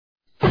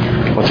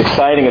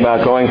exciting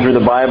about going through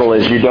the Bible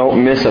is you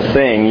don't miss a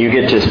thing. You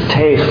get to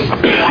taste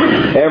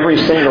every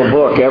single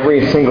book,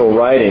 every single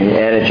writing,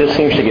 and it just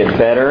seems to get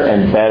better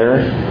and better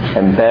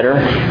and better.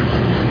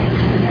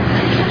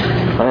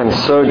 I am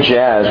so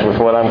jazzed with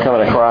what I'm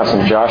coming across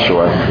in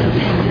Joshua.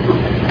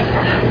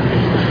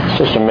 It's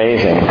just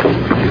amazing.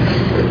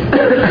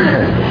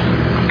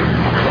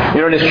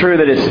 It is true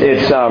that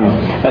it's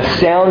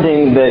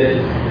astounding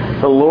that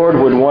the Lord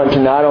would want to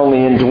not only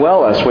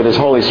indwell us with His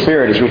Holy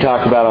Spirit, as we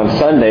talked about on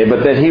Sunday,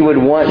 but that He would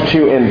want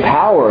to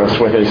empower us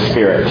with His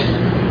Spirit.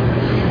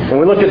 When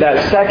we looked at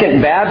that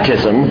second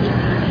baptism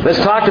that's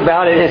talked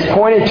about, it's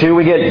pointed to,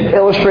 we get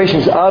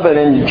illustrations of it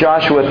in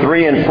Joshua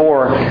 3 and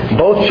 4,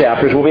 both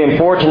chapters. We'll be in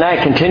 4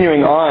 tonight,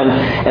 continuing on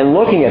and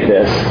looking at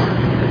this.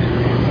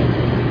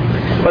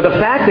 But the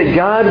fact that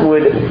God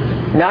would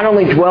not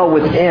only dwell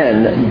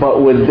within,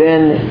 but would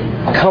then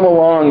come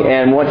along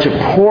and want to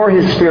pour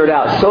His Spirit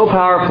out so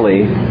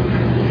powerfully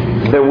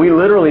that we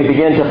literally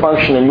begin to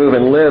function and move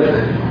and live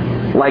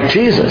like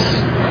Jesus.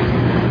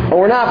 Well,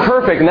 we're not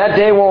perfect, and that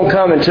day won't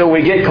come until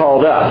we get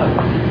called up.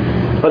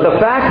 But the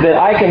fact that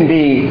I can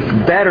be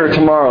better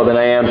tomorrow than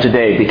I am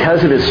today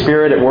because of His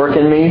Spirit at work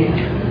in me,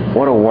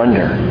 what a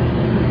wonder.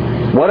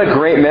 What a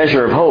great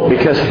measure of hope,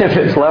 because if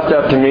it's left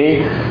up to me,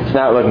 it's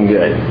not looking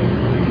good.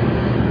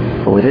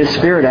 But with His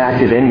Spirit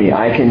active in me,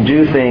 I can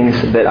do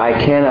things that I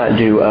cannot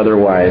do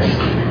otherwise.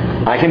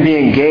 I can be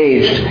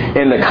engaged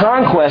in the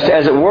conquest,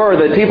 as it were.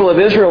 The people of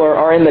Israel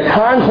are in the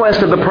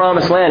conquest of the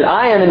promised land.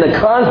 I am in the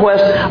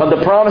conquest of the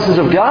promises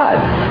of God.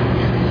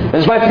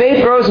 As my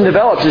faith grows and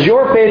develops, as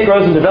your faith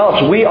grows and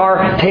develops, we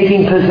are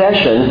taking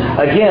possession,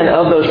 again,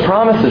 of those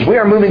promises. We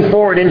are moving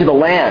forward into the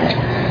land.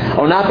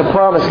 Oh, not the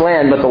promised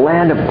land, but the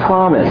land of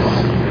promise.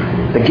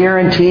 The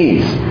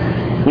guarantees.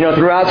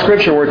 Throughout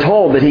Scripture we're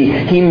told that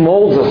He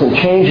molds us and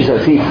changes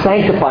us. He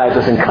sanctifies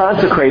us and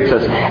consecrates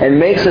us and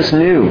makes us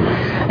new.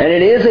 And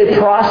it is a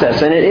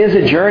process and it is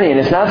a journey. And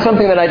it's not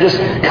something that I just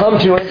come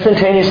to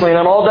instantaneously and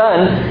I'm all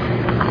done.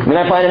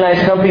 I find a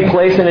nice comfy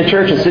place in a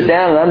church and sit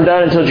down and I'm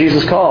done until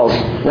Jesus calls.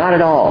 Not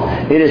at all.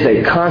 It is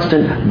a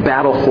constant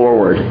battle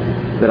forward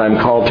that I'm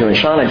called to. And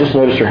Sean, I just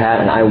noticed your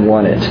hat and I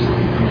want it.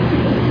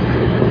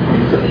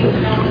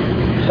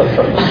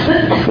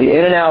 The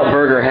In-N-Out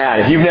Burger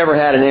hat. If you've never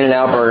had an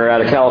In-N-Out Burger out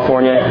of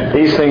California,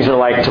 these things are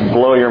like to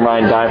blow your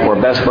mind, die for.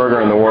 Best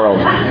burger in the world.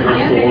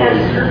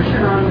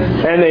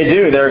 And they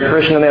do. They're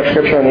Christian and they have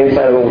Scripture on the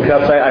inside of the little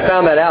cups. I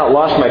found that out.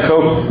 Lost my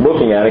Coke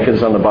looking at it because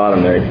it's on the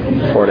bottom there.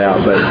 Poured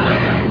out. But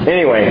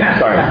anyway,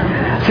 sorry.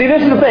 See,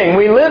 this is the thing.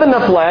 We live in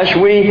the flesh.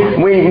 We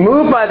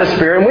move by the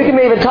Spirit. And we can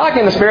even talk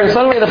in the Spirit. And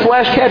suddenly the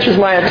flesh catches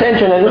my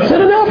attention. And it's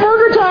In-N-Out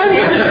Burger time.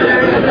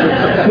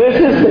 This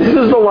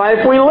is the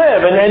life we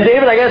live. And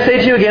David, I got to say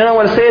to you again, I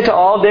want to say it to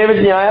all.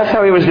 David, I asked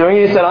how he was doing.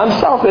 He said, I'm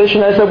selfish.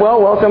 And I said,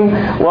 well, welcome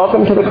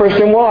to the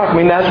Christian walk.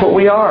 That's what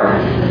we are.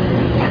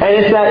 And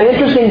it's that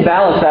interesting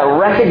balance, that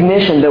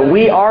recognition that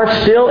we are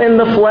still in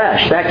the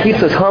flesh. That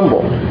keeps us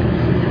humble.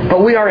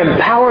 But we are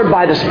empowered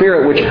by the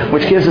Spirit,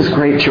 which gives us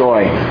great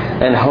joy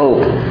and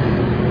hope.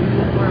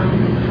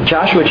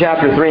 Joshua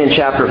chapter 3 and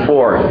chapter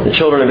 4, the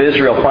children of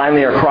Israel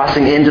finally are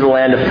crossing into the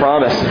land of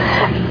promise.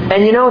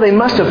 And they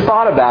must have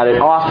thought about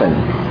it often.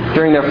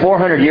 During their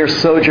 400-year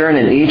sojourn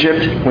in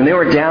Egypt, when they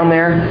were down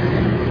there,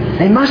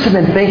 they must have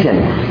been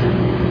thinking,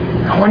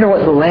 I wonder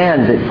what the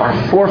land that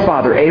our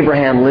forefather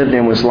Abraham lived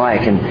in was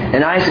like,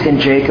 and Isaac and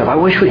Jacob. I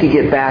wish we could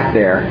get back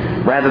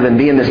there rather than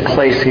be in this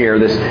place here,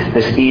 this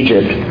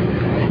Egypt.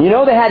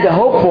 They had to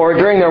hope for it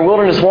during their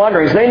wilderness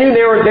wanderings. They knew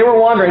they were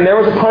wandering. There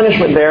was a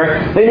punishment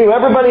there. They knew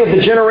everybody of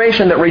the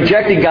generation that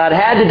rejected God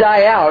had to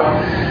die out.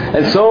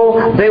 And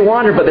so they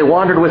wandered, but they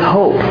wandered with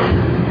hope.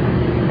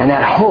 And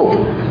that hope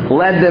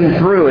led them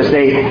through as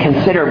they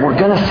considered, we're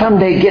going to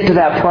someday get to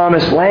that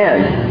promised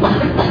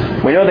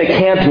land. We know they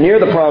camped near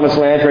the promised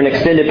land for an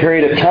extended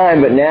period of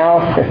time, but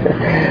now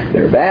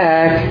they're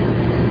back.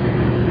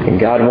 And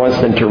God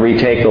wants them to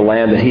retake the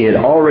land that He had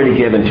already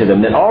given to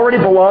them, that already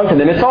belonged to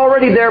them. It's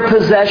already their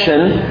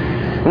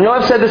possession.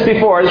 I've said this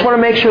before. I just want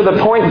to make sure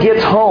the point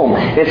gets home.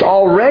 It's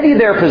already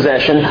their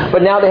possession,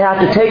 but now they have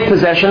to take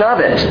possession of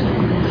it.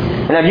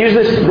 And I've used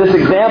this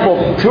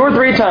example 2 or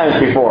 3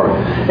 times before.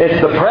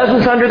 It's the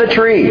presents under the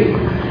tree.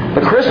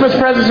 The Christmas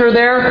presents are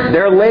there.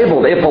 They're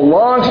labeled. It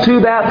belongs to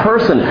that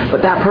person.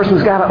 But that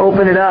person's got to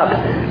open it up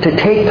to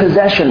take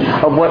possession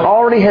of what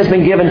already has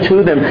been given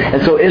to them.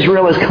 And so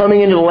Israel is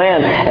coming into the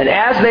land. And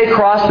as they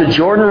cross the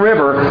Jordan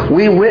River,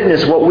 we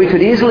witness what we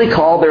could easily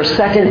call their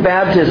second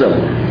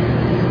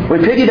baptism. We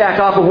piggyback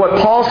off of what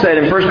Paul said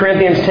in 1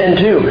 Corinthians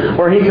 10:2,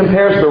 where he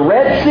compares the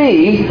Red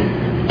Sea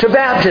to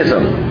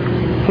baptism.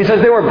 He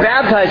says they were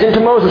baptized into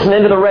Moses and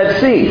into the Red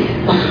Sea.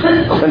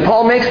 And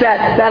Paul makes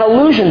that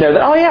allusion there.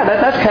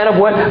 That's kind of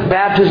what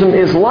baptism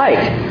is like.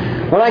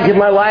 When I give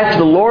my life to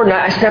the Lord and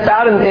I step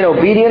out in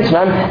obedience and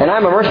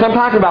I'm immersed, I'm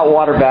talking about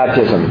water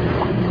baptism.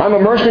 I'm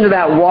immersed into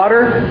that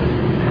water.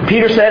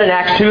 Peter said in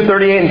Acts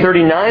 2:38 and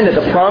 39 that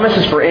the promise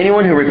is for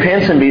anyone who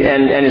repents and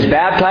is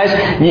baptized.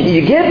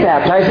 You get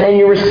baptized and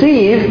you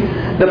receive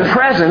the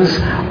presence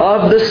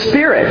of the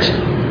Spirit.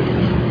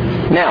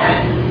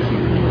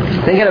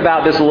 Now, thinking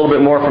about this a little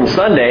bit more from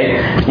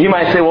Sunday, you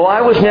might say, well,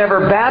 I was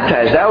never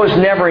baptized. I was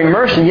never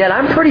immersed, and yet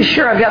I'm pretty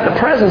sure I've got the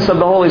presence of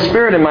the Holy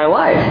Spirit in my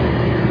life.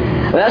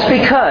 And that's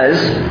because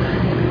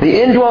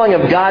the indwelling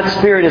of God's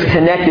Spirit is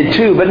connected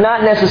to, but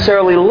not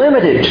necessarily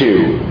limited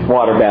to,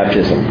 water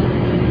baptism.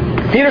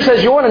 Peter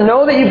says, you want to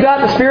know that you've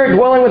got the Spirit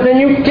dwelling within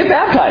you? Get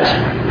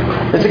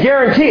baptized. It's a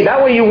guarantee.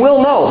 That way you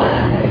will know.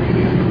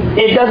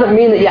 It doesn't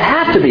mean that you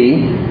have to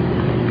be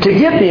to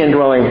get the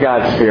indwelling of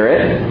God's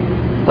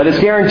Spirit, but it's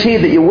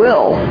guaranteed that you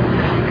will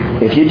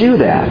if you do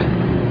that.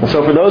 And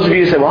so for those of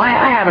you who say, well, I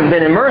haven't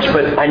been immersed,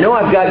 but I know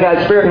I've got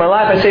God's Spirit in my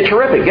life, I say,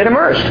 terrific, get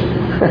immersed.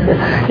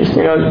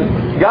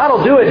 God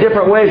will do it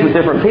different ways with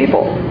different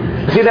people.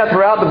 You see that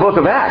throughout the book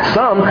of Acts.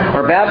 Some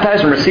are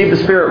baptized and receive the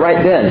Spirit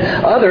right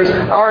then. Others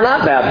are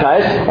not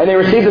baptized, and they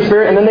receive the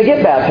Spirit, and then they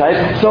get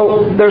baptized.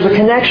 So there's a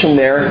connection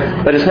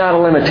there, but it's not a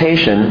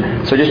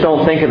limitation. So just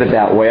don't think of it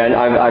that way.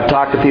 I've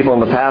talked to people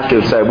in the past who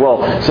have said,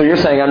 well, so you're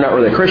saying I'm not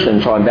really a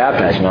Christian, so I'm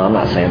baptized. No, I'm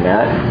not saying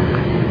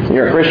that.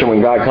 You're a Christian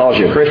when God calls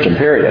you a Christian,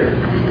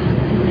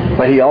 period.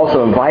 But He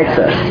also invites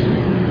us,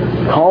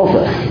 calls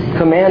us,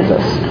 commands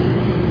us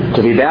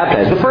to be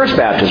baptized. The first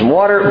baptism,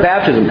 water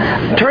baptism.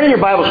 Turn in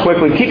your Bibles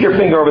quickly. Keep your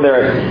finger over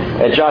there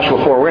at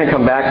Joshua 4. We're going to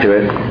come back to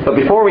it. But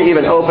before we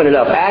even open it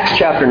up, Acts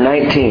chapter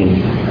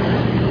 19.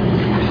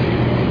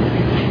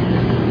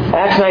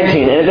 Acts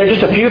 19. And there's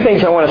just a few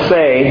things I want to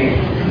say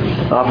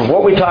off of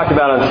what we talked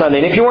about on Sunday.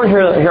 And if you weren't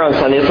here on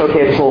Sunday, it's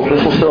okay. This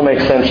will still make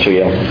sense to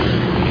you.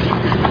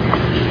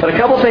 But a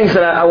couple things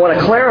that I want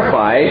to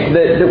clarify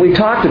that we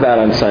talked about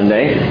on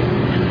Sunday.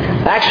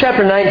 Acts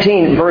chapter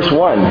 19, verse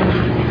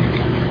 1.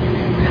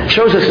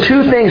 Shows us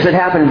two things that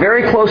happen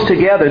very close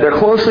together. They're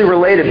closely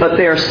related, but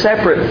they are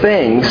separate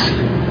things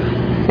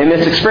in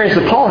this experience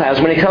that Paul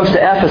has when he comes to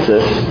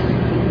Ephesus.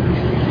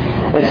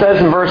 It says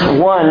in verse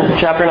 1,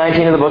 chapter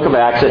 19 of the book of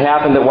Acts, it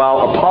happened that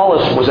while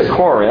Apollos was at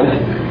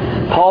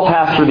Corinth, Paul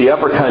passed through the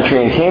upper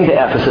country and came to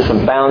Ephesus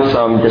and found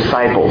some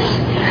disciples.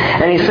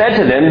 And he said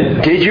to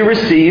them, did you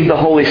receive the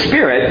Holy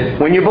Spirit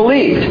when you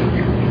believed?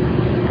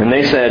 And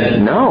they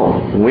said,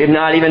 no, we've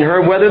not even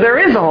heard whether there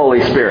is a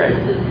Holy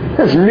Spirit.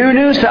 That's new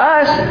news to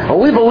us. Well,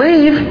 we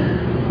believe.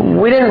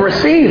 We didn't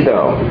receive,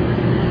 though.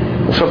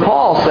 So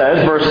Paul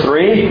says, verse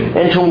 3,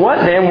 into what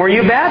then were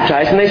you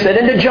baptized? And they said,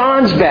 into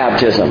John's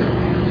baptism.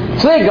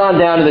 So they had gone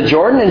down to the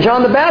Jordan, and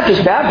John the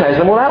Baptist baptized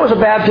them. Well, that was a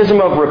baptism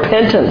of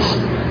repentance,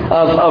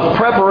 of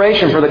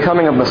preparation for the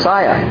coming of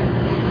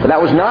Messiah. But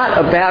that was not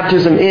a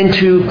baptism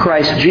into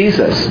Christ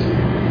Jesus.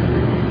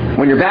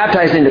 When you're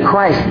baptized into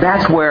Christ,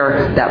 that's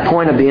where that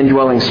point of the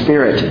indwelling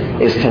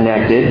Spirit is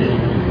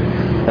connected.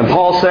 And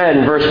Paul said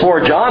in verse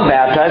 4, John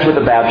baptized with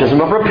the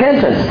baptism of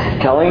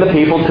repentance, telling the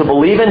people to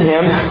believe in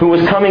Him who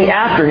was coming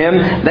after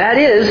him, that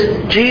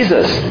is,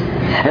 Jesus.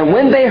 And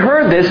when they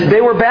heard this,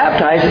 they were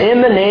baptized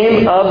in the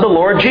name of the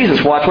Lord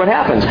Jesus. Watch what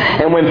happens.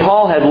 And when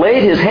Paul had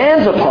laid his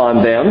hands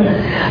upon them,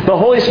 the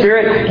Holy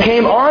Spirit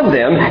came on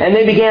them, and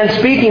they began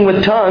speaking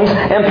with tongues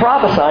and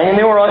prophesying, and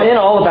they were in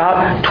all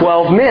about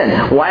 12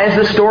 men. Why is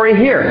this story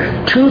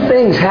here? Two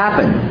things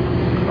happen.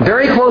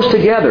 Very close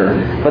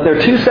together, but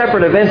they're two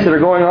separate events that are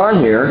going on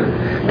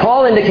here.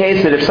 Paul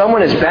indicates that if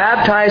someone is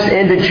baptized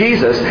into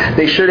Jesus,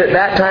 they should at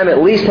that time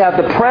at least have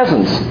the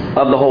presence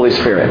of the Holy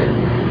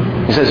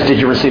Spirit. He says, did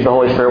you receive the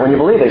Holy Spirit when you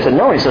believed? They said,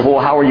 no. He said, well,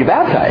 how were you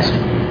baptized?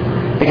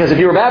 Because if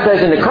you were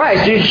baptized into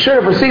Christ, you should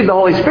have received the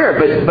Holy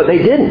Spirit, but they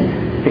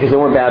didn't, because they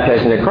weren't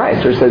baptized into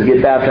Christ. So it says,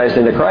 get baptized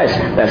into Christ.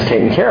 That's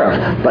taken care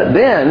of. But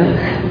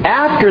then,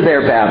 after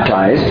they're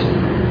baptized,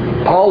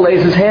 Paul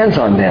lays his hands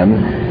on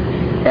them,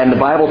 and the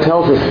Bible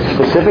tells us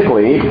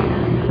specifically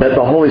that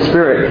the Holy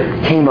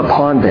Spirit came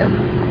upon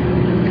them.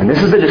 And this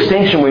is the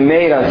distinction we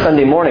made on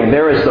Sunday morning.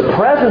 There is the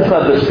presence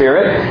of the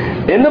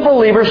Spirit in the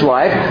believer's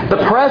life,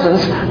 the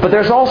presence, but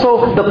there's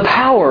also the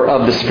power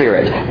of the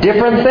Spirit.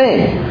 Different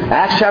thing.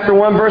 Acts chapter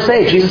 1, verse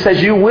 8, Jesus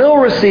says, you will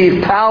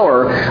receive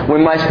power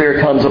when my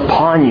Spirit comes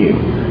upon you.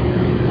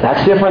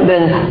 That's different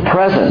than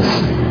presence.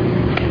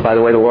 By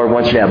the way, the Lord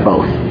wants you to have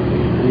both.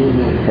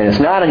 And it's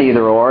not an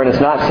either or, and it's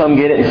not some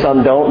get it and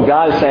some don't.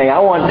 God is saying, I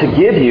want to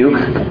give you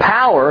the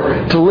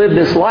power to live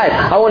this life.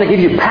 I want to give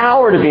you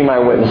power to be my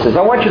witnesses.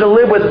 I want you to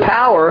live with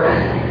power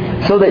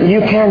so that you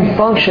can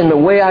function the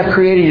way I've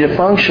created you to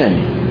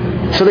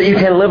function. So that you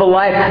can live a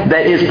life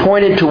that is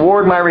pointed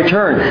toward my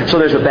return. So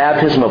there's a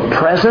baptism of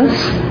presence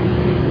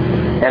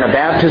and a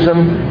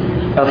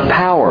baptism of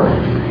power.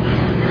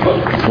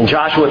 In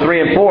Joshua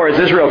 3 and 4, as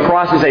Israel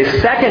crosses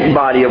a second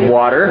body of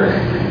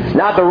water,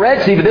 not the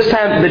Red Sea, but this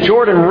time the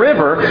Jordan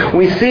River,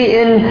 we see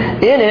in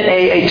it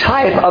a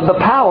type of the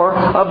power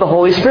of the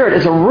Holy Spirit.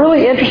 It's a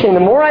really interesting, the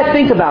more I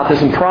think about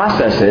this and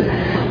process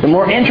it, the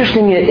more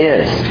interesting it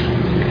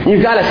is.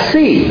 You've got a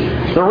sea,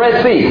 the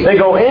Red Sea. They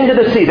go into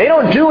the sea. They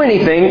don't do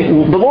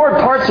anything. The Lord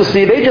parts the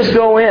sea. They just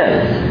go in.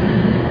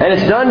 And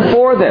it's done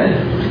for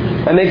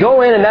them. And they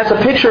go in, and that's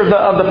a picture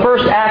of the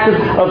first act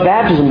of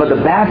baptism, but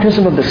the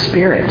baptism of the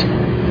Spirit.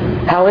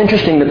 How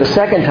interesting that the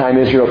second time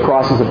Israel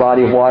crosses a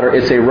body of water,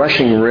 it's a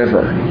rushing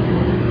river.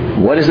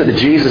 What is it that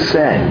Jesus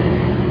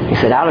said? He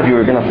said, out of you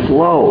are going to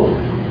flow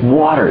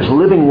waters,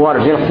 living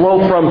waters. They're going to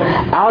flow from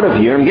out of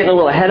you. I'm getting a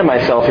little ahead of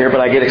myself here, but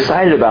I get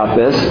excited about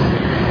this.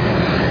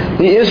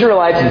 The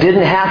Israelites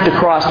didn't have to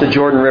cross the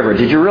Jordan River.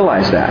 Did you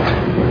realize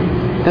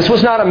that? This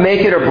was not a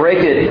make it or break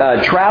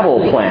it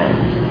travel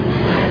plan.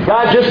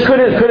 God could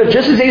have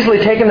just as easily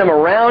taken them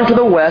around to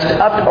the west,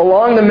 up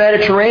along the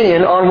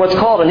Mediterranean on what's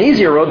called an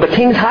easier road, the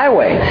King's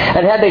Highway.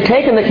 And had they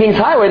taken the King's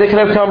Highway, they could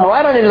have come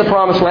right on into the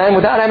Promised Land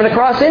without having to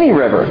cross any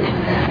river.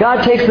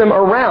 God takes them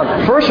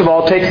around. First of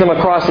all, takes them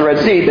across the Red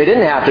Sea. They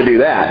didn't have to do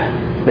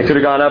that. They could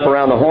have gone up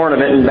around the horn of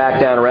it and back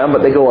down around,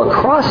 but they go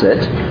across it.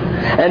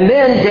 And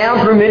then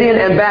down through Midian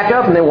and back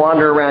up, and they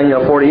wander around,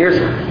 40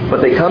 years.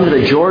 But they come to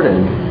the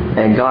Jordan,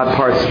 and God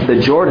parts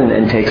the Jordan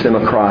and takes them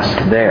across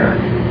there.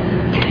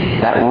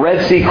 That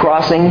Red Sea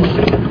crossing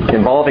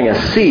involving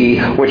a sea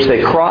which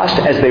they crossed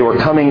as they were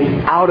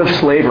coming out of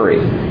slavery.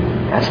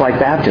 That's like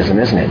baptism,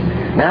 isn't it?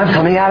 Now I'm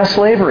coming out of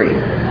slavery.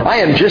 I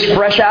am just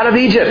fresh out of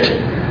Egypt.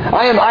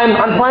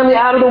 I'm finally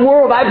out of the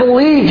world. I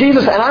believe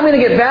Jesus, and I'm going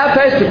to get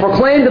baptized to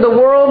proclaim to the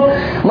world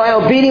my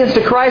obedience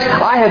to Christ.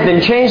 I have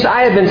been changed.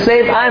 I have been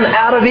saved. I'm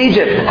out of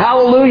Egypt.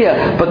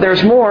 Hallelujah. But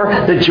there's more.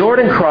 The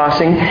Jordan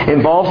crossing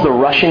involves the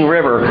rushing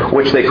river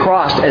which they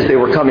crossed as they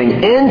were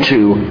coming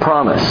into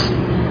promise.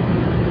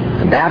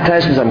 I'm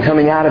baptized as I'm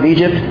coming out of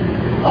Egypt.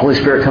 The Holy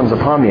Spirit comes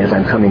upon me as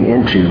I'm coming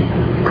into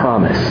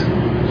promise.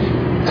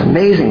 It's an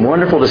amazing,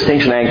 wonderful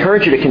distinction. I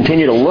encourage you to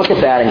continue to look at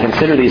that and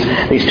consider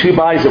these two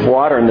bodies of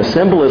water and the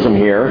symbolism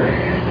here.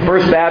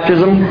 First,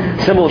 baptism,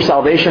 symbol of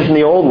salvation from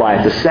the old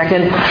life. The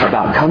second,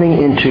 about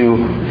coming into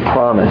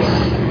promise.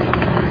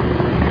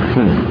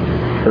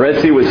 The Red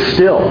Sea was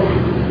still.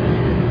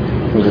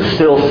 It was a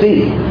still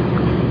sea,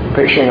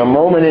 picturing a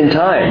moment in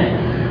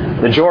time.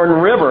 The Jordan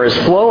River is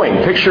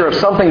flowing, picture of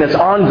something that's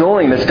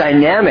ongoing, that's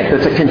dynamic,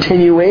 that's a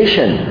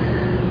continuation.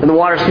 And the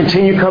waters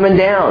continue coming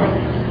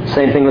down.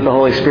 Same thing with the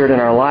Holy Spirit in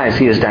our lives.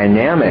 He is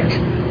dynamic,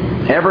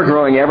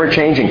 ever-growing,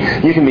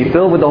 ever-changing. You can be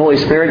filled with the Holy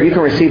Spirit. You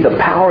can receive the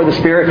power of the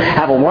Spirit,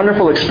 have a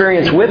wonderful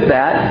experience with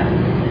that,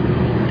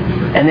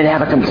 and then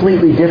have a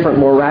completely different,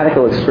 more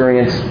radical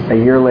experience a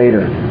year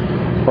later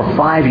or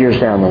 5 years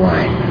down the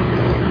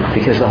line.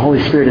 Because the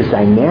Holy Spirit is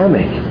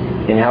dynamic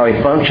in how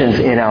He functions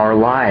in our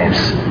lives.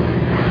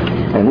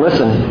 And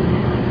listen,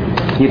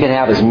 you can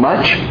have as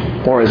much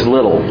or as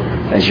little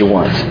as you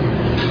want.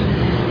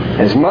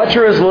 As much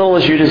or as little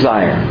as you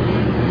desire.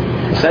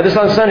 I said this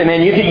on Sunday,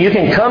 man. You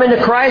can come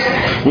into Christ,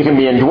 you can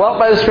be indwelt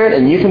by the Spirit,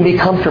 and you can be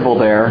comfortable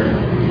there.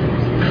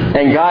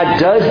 And God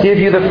does give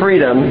you the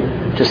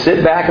freedom to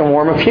sit back and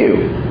warm a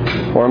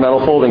pew, or a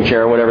metal folding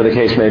chair, whatever the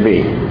case may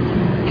be.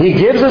 He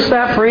gives us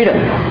that freedom.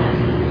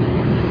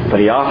 But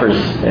He offers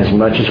as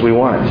much as we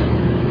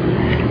want.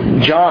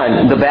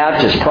 John the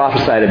Baptist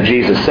prophesied of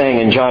Jesus, saying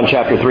in John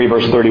chapter 3,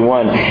 verse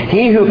 31,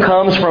 He who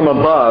comes from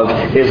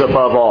above is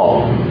above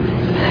all.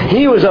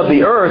 He who is of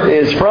the earth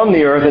is from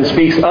the earth and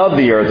speaks of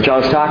the earth.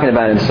 John's talking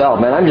about himself.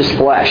 Man, I'm just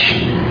flesh.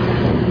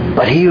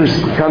 But He who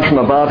comes from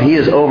above, He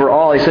is over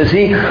all. He says,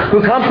 He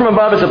who comes from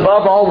above is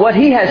above all. What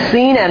He has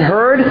seen and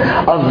heard,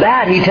 of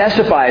that He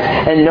testifies.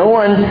 And no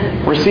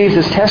one receives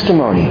His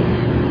testimony.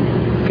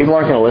 People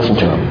aren't going to listen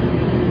to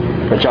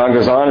Him. But John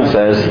goes on and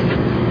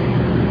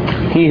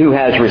says, He who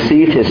has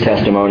received His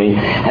testimony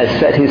has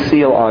set His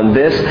seal on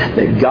this,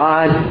 that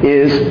God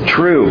is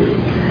true.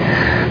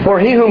 For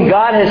He whom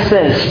God has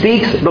sent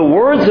speaks the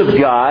words of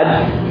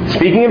God,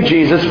 speaking of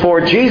Jesus,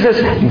 for Jesus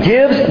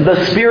gives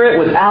the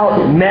Spirit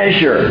without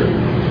measure.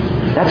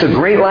 That's a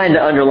great line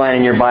to underline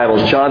in your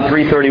Bibles. John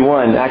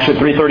 3:31, actually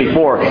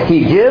 3:34.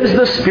 He gives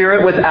the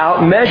Spirit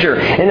without measure.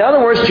 In other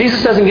words,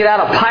 Jesus doesn't get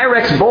out a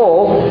Pyrex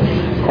bowl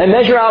and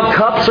measure out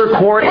cups or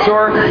quarts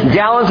or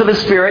gallons of His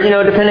Spirit,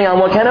 depending on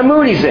what kind of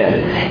mood He's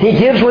in. He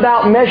gives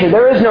without measure.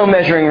 There is no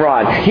measuring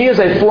rod. He is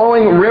a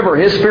flowing river.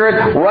 His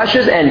Spirit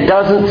rushes and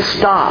doesn't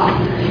stop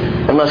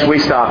unless we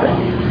stop it.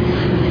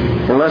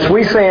 Unless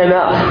we say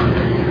enough.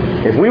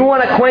 If we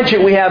want to quench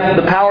it, we have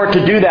the power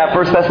to do that.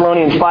 1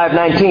 Thessalonians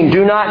 5:19.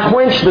 Do not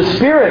quench the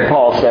Spirit,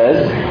 Paul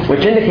says,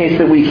 which indicates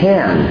that we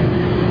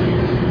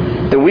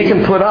can. That we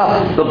can put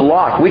up the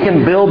block. We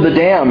can build the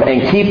dam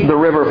and keep the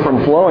river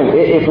from flowing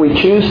if we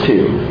choose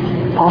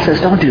to. Paul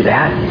says, don't do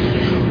that.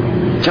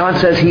 John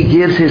says He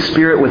gives His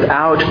Spirit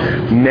without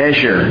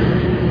measure.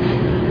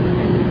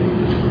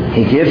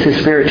 He gives His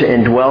Spirit to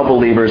indwell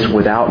believers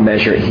without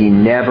measure. He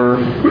never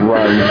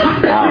runs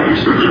out.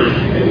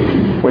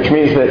 Which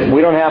means that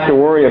we don't have to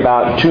worry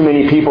about too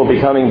many people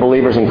becoming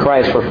believers in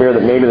Christ for fear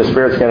that maybe the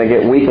Spirit's going to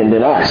get weakened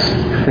in us.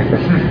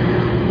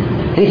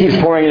 He keeps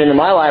pouring it into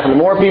my life, and the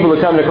more people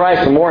that come to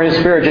Christ, the more His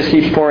Spirit just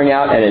keeps pouring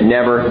out, and it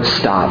never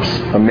stops.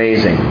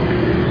 Amazing.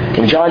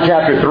 In John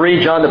chapter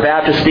 3, John the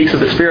Baptist speaks of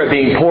the Spirit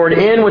being poured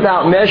in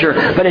without measure.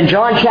 But in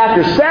John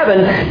chapter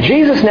 7,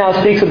 Jesus now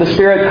speaks of the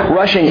Spirit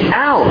rushing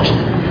out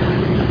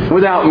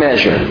without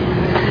measure.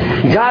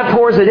 God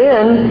pours it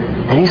in,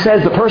 and He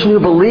says the person who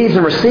believes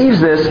and receives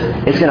this,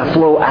 it's going to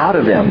flow out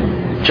of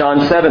them. John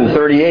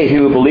 7:38, He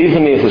who believes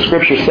in me, as the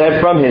Scripture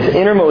said, from his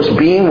innermost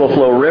being will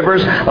flow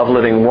rivers of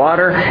living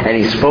water, and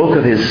He spoke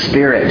of His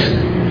Spirit.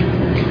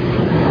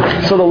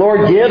 So the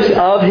Lord gives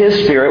of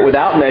His Spirit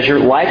without measure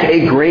like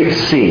a great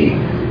sea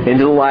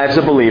into the lives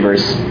of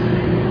believers,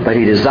 but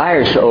He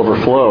desires to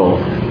overflow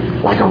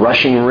like a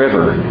rushing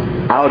river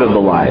out of the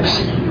lives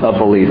of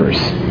believers.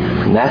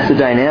 And that's the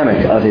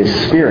dynamic of His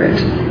Spirit.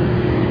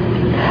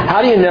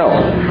 How do you know?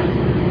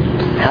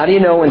 How do you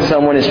know when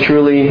someone is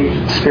truly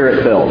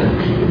Spirit-filled?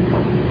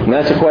 And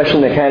that's a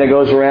question that kind of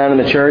goes around in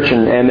the church,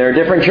 and there are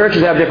different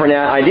churches have different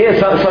ideas.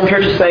 Some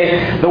churches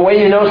say the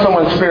way you know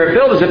someone's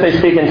Spirit-filled is if they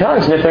speak in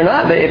tongues, and if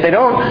they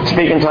don't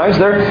speak in tongues,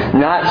 they're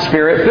not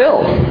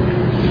Spirit-filled.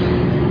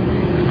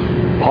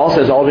 Paul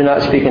says all do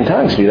not speak in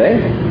tongues, do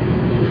they?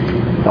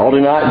 All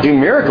do not do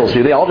miracles,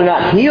 do they? All do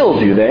not heal,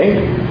 do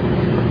they?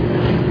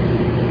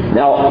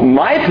 Now,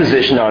 my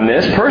position on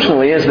this,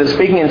 personally, is that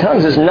speaking in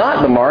tongues is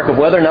not the mark of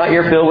whether or not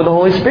you're filled with the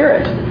Holy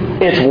Spirit.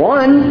 It's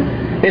one.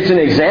 It's an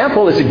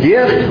example. It's a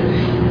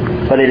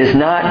gift. But it is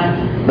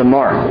not the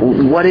mark.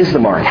 What is the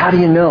mark? How do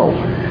you know?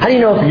 How do you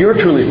know if you're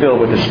truly filled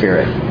with the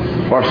Spirit?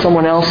 Or if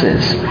someone else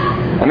is?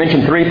 I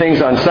mentioned 3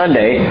 things on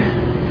Sunday.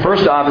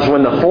 First off is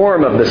when the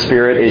form of the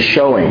Spirit is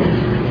showing.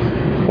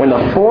 When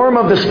the form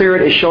of the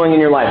Spirit is showing in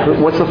your life.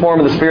 What's the form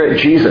of the Spirit?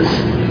 Jesus.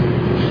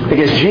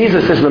 Because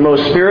Jesus is the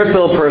most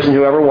Spirit-filled person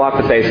who ever walked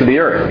the face of the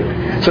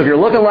earth. So if you're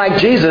looking like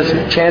Jesus,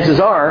 chances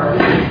are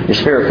you're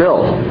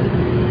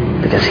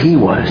Spirit-filled. Because He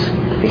was.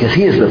 Because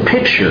He is the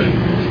picture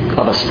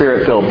of a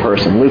Spirit-filled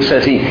person. Luke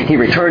says he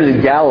returned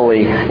to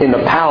Galilee in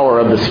the power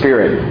of the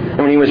Spirit. And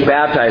when He was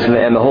baptized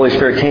and the Holy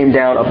Spirit came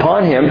down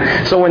upon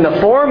Him. So when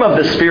the form of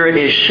the Spirit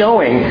is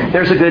showing,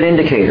 there's a good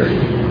indicator.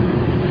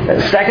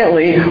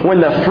 Secondly,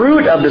 when the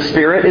fruit of the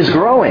Spirit is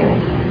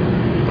growing.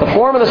 The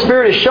form of the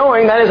Spirit is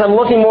showing, that is, I'm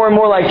looking more and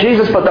more like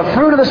Jesus, but the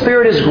fruit of the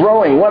Spirit is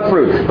growing. What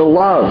fruit? The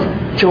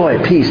love,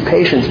 joy, peace,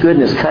 patience,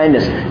 goodness,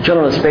 kindness,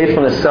 gentleness,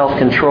 faithfulness,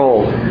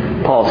 self-control.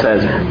 Paul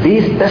says,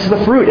 that's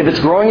the fruit. If it's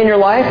growing in your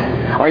life,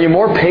 are you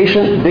more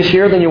patient this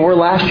year than you were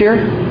last year?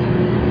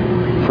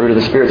 Fruit of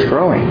the Spirit's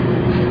growing.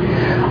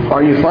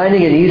 Are you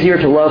finding it easier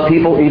to love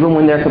people even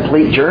when they're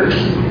complete jerks?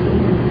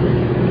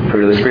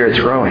 Fruit of the Spirit's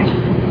growing.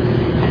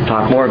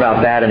 Talk more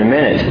about that in a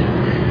minute.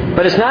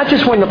 But it's not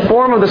just when the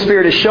form of the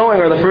Spirit is showing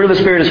or the fruit of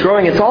the Spirit is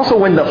growing. It's also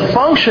when the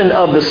function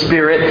of the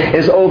Spirit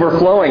is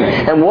overflowing.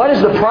 And what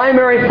is the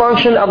primary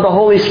function of the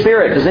Holy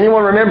Spirit? Does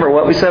anyone remember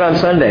what we said on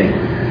Sunday?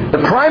 The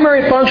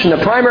primary function,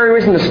 the primary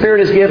reason the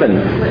Spirit is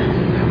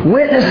given.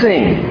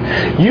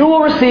 Witnessing. You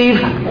will receive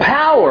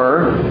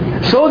power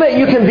so that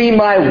you can be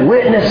my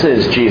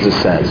witnesses, Jesus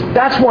says.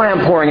 That's why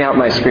I'm pouring out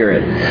my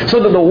Spirit.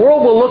 So that the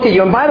world will look at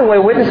you. And by the way,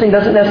 witnessing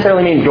doesn't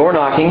necessarily mean door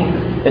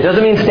knocking. It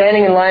doesn't mean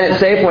standing in line at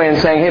Safeway and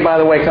saying, hey, by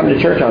the way, come to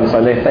church on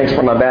Sunday. Thanks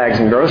for my bags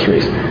and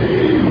groceries.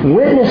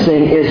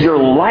 Witnessing is your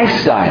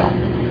lifestyle.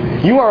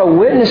 You are a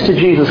witness to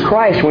Jesus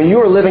Christ. When you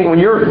are living, when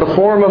you're the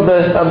form of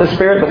the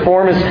Spirit, the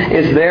form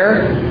is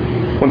there.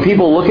 When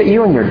people look at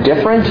you and you're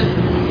different,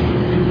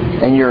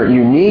 and you're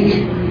unique,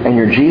 and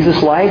you're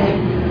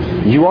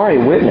Jesus-like, you are a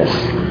witness.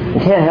 You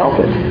can't help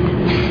it.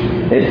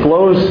 It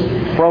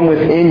flows from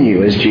within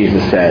you, as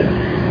Jesus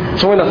said.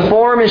 So when the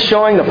form is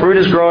showing, the fruit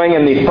is growing,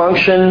 and the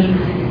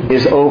function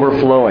is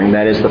overflowing.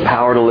 That is the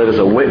power to live as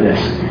a witness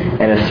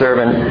and a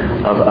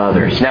servant of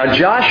others. Now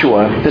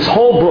Joshua, this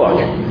whole book,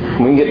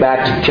 we can get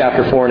back to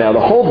chapter 4 now.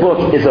 The whole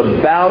book is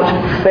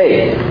about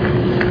faith.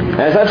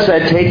 As I've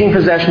said, taking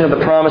possession of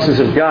the promises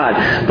of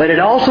God. But it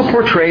also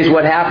portrays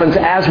what happens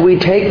as we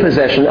take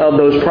possession of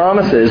those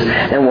promises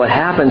and what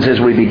happens as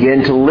we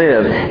begin to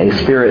live a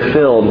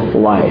Spirit-filled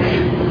life.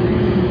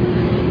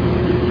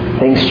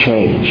 Things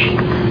change.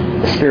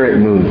 The Spirit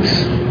moves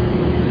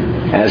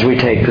as we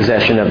take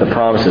possession of the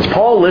promises.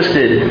 Paul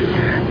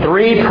listed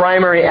 3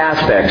 primary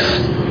aspects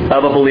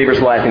of a believer's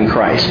life in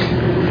Christ.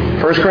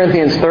 1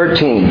 Corinthians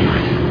 13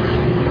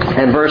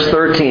 and verse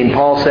 13,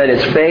 Paul said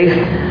it's faith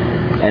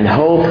and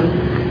hope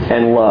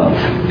and love.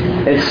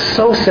 It's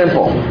so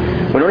simple.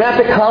 We don't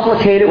have to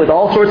complicate it with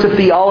all sorts of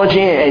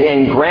theology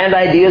and grand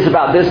ideas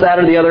about this, that,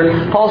 or the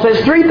other. Paul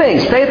says 3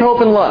 things, faith,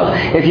 hope, and love.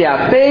 If you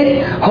have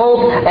faith,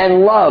 hope,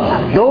 and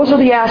love, those are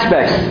the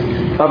aspects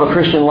of a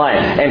Christian life.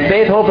 And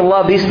faith, hope, and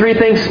love, these 3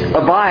 things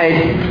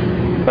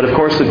abide. But of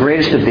course, the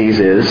greatest of these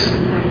is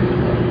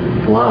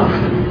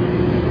love.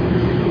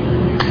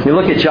 You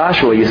look at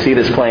Joshua, you see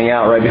this playing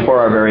out right before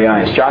our very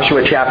eyes.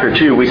 Joshua chapter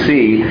 2, we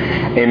see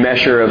a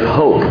measure of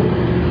hope.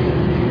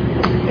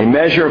 A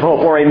measure of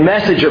hope, or a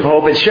message of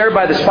hope. It's shared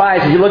by the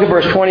spies. If you look at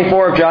verse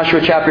 24 of Joshua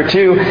chapter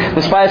 2,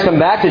 the spies come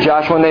back to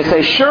Joshua and they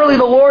say, surely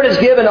the Lord has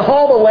given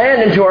all the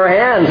land into our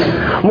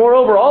hands.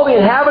 Moreover, all the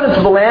inhabitants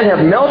of the land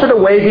have melted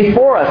away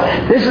before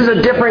us. This is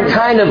a different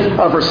kind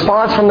of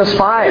response from the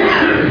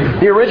spies.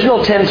 The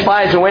original 10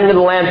 spies who went into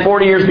the land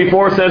 40 years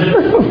before said,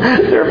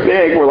 they're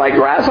big, we're like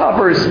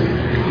grasshoppers.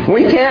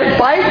 We can't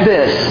fight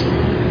this.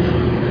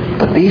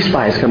 But these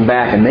spies come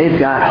back and they've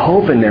got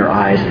hope in their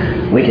eyes.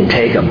 We can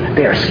take them.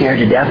 They are scared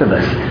to death of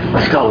us.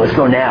 Let's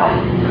go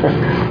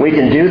now. We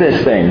can do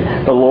this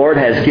thing. The Lord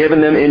has given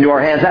them into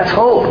our hands. That's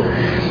hope.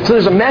 So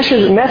there's a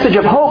message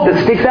of hope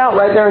that sticks out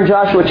right there in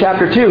Joshua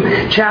chapter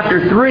 2.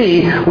 Chapter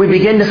 3, we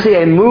begin to see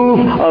a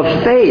move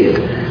of faith.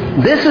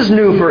 This is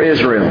new for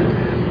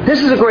Israel. This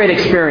is a great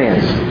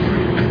experience.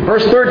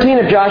 Verse 13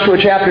 of Joshua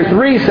chapter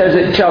 3 says,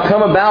 "It shall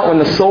come about when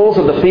the soles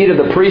of the feet of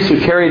the priests who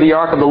carry the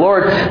ark of the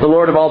Lord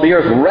of all the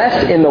earth,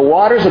 rest in the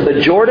waters of the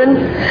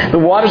Jordan. The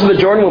waters of the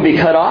Jordan will be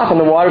cut off, and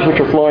the waters which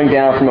are flowing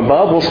down from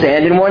above will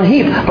stand in one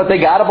heap." But they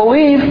got to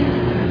believe.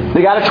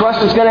 They got to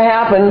trust it's going to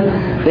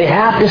happen. They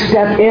have to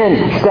step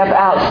in, step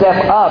out,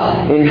 step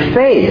up in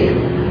faith.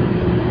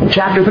 And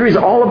chapter 3 is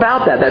all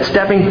about that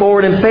stepping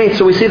forward in faith.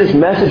 So we see this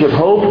message of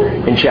hope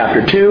in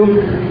chapter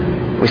 2.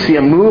 We see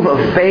a move of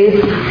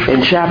faith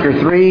in chapter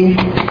 3.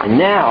 And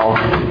now,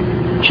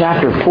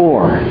 chapter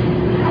 4,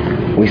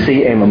 we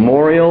see a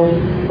memorial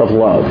of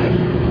love.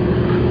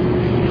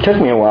 It took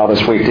me a while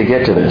this week to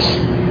get to this,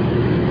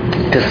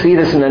 to see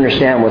this and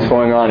understand what's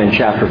going on in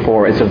chapter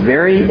 4. It's a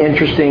very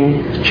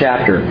interesting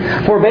chapter.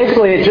 For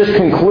basically it just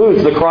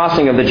concludes the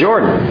crossing of the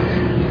Jordan.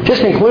 It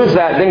just concludes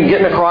that, then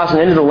getting across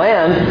and into the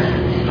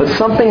land. But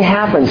something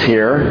happens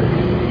here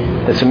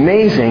that's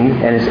amazing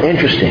and it's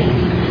interesting.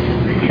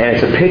 And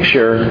it's a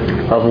picture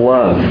of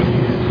love.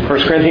 1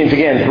 Corinthians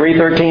again,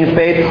 3:13,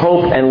 faith,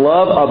 hope, and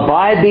love.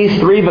 Abide these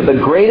three, but the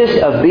greatest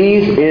of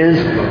these is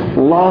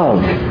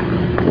love.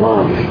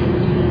 Love.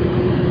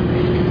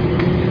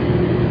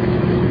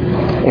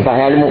 If I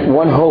had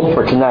one hope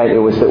for tonight, it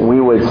was that we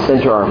would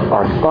center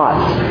our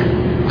thoughts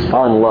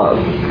on love.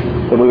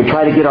 That we would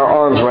try to get our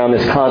arms around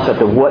this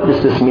concept of what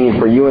does this mean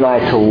for you and I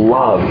to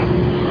love.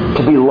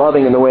 To be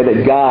loving in the way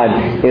that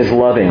God is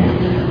loving.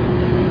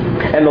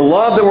 And the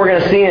love that we're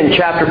going to see in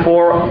chapter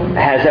 4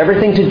 has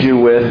everything to do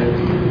with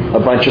a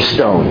bunch of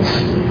stones.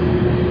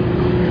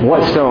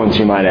 What stones,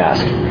 you might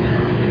ask?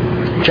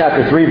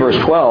 Chapter 3, verse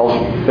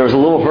 12, there was a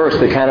little verse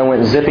that kind of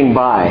went zipping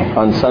by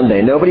on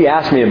Sunday. Nobody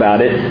asked me about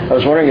it. I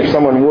was wondering if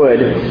someone would,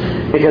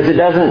 because it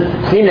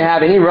doesn't seem to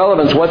have any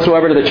relevance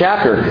whatsoever to the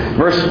chapter.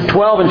 Verse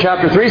 12 in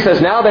chapter 3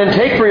 says, "Now then,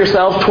 take for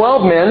yourselves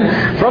 12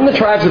 men from the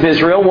tribes of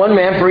Israel, one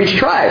man for each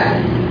tribe."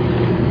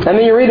 And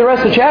then you read the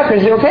rest of the chapter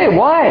and you say, okay,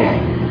 why?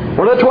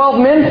 What are the 12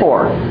 men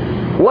for?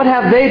 What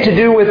have they to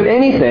do with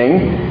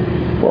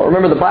anything? Well,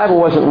 remember, the Bible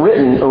wasn't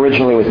written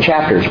originally with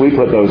chapters. We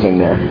put those in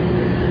there.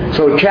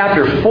 So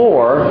chapter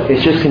 4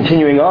 is just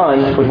continuing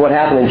on with what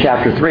happened in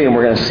chapter 3, and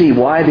we're going to see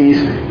why these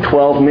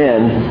 12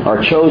 men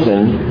are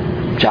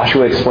chosen.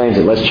 Joshua explains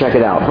it. Let's check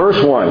it out.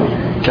 Verse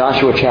 1,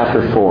 Joshua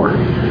chapter 4.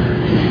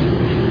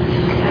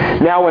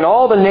 "Now when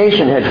all the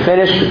nation had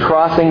finished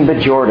crossing the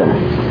Jordan,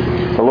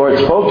 the Lord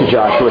spoke to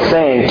Joshua,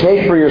 saying,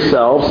 Take for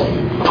yourselves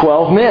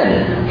 12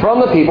 men from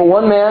the people,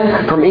 one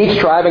man from each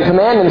tribe, and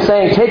command them,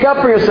 saying, Take up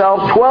for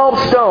yourselves 12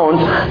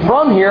 stones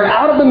from here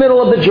out of the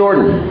middle of the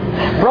Jordan,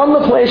 from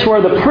the place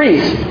where the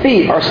priest's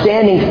feet are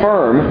standing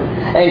firm,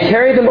 and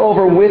carry them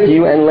over with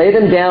you, and lay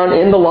them down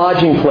in the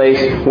lodging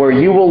place where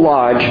you will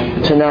lodge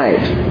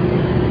tonight."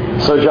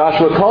 So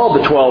Joshua called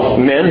the 12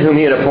 men whom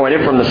he had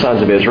appointed from the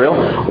sons of Israel,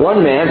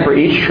 one man for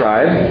each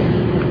tribe.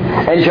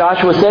 And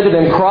Joshua said to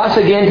them, "Cross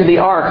again to the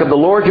ark of the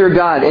Lord your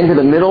God into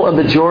the middle of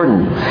the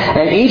Jordan.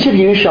 And each of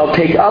you shall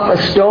take up a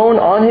stone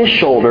on his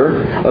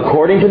shoulder,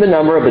 according to the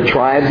number of the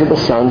tribes of the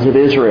sons of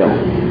Israel."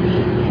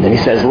 And then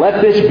he says,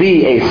 "Let this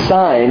be a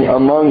sign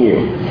among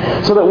you,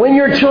 so that when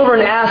your children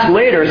ask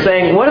later,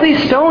 saying, 'What do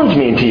these stones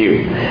mean to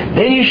you?'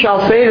 then you shall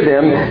say to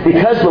them,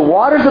 'Because the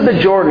waters of the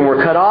Jordan were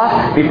cut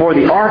off before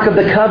the ark of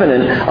the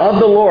covenant of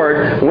the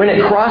Lord when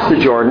it crossed the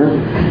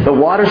Jordan, the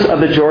waters of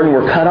the Jordan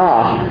were cut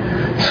off,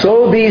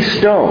 so these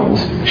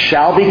stones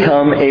shall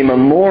become a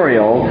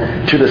memorial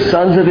to the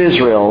sons of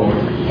Israel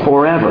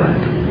forever.'"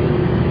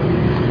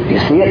 Do you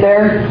see it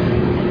there?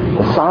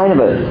 The sign of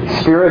a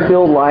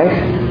Spirit-filled life.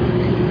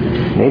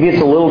 Maybe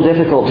it's a little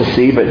difficult to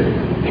see, but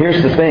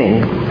here's the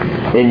thing.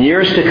 In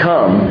years to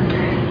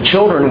come,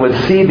 children would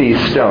see these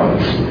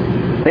stones.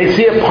 They'd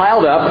see it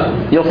piled up.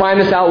 You'll find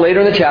this out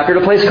later in the chapter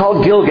at a place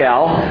called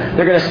Gilgal.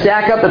 They're going to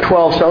stack up the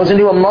 12 stones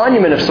into a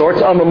monument of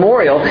sorts, a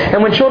memorial.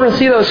 And when children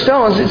see those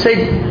stones, they'd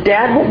say,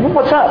 "Dad,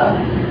 what's up?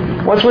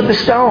 What's with the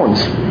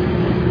stones?"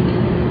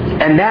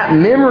 And that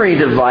memory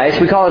device,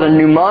 we call it a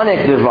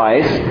mnemonic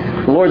device.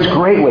 The Lord's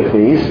great with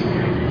these.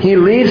 He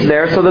leaves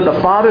there so that the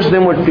fathers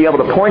then would be able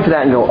to point to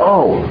that and go,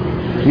 "Oh,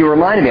 you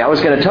reminded me. I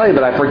was going to tell you,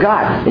 but I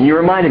forgot. And you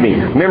reminded me."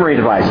 Memory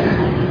device.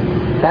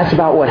 That's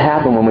about what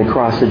happened when we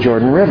crossed the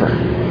Jordan River.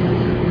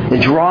 It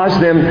draws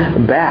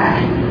them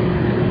back.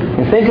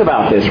 And think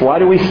about this. Why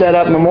do we set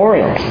up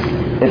memorials?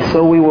 It's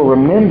so we will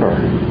remember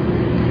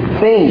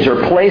things or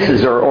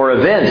places or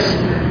events.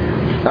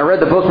 I read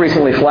the book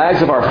recently,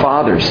 Flags of Our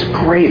Fathers.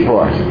 Great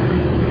book.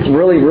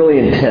 Really, really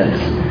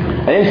intense.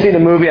 I didn't see the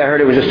movie. I heard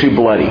it was just too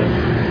bloody.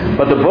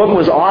 But the book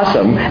was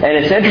awesome, and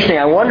it's interesting.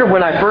 I wonder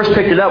when I first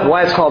picked it up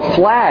why it's called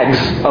Flags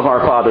of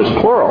Our Fathers,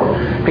 plural.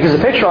 Because the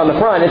picture on the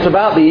front, it's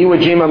about the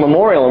Iwo Jima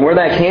Memorial and where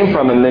that came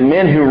from and the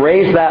men who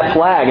raised that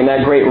flag in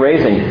that great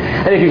raising.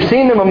 And if you've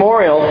seen the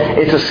memorial,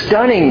 it's a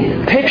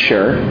stunning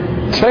picture,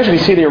 especially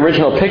if you see the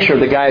original picture of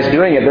the guys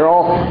doing it. They're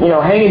all,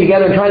 hanging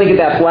together and trying to get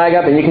that flag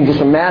up, and you can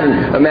just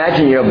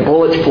imagine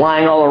bullets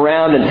flying all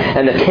around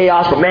and the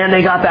chaos, but man,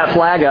 they got that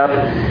flag up.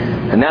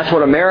 And that's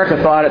what America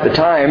thought at the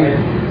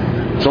time.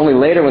 It's only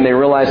later when they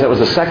realized that was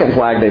the second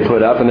flag they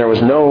put up, and there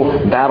was no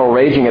battle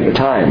raging at the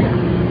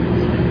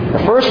time.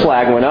 The first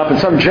flag went up, and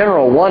some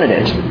general wanted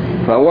it.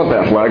 I want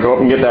that flag. Go up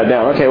and get that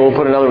down. Okay, we'll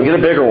put another one. Get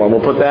a bigger one. We'll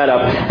put that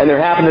up. And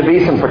there happened to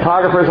be some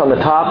photographers on the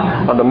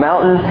top of the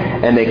mountain,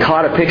 and they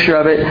caught a picture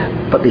of it.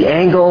 But the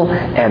angle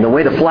and the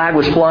way the flag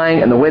was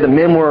flying and the way the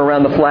men were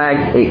around the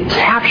flag, it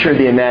captured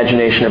the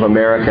imagination of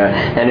America,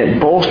 and it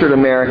bolstered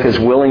America's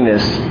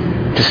willingness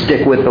to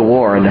stick with the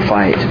war and to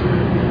fight.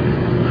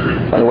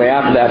 By the way,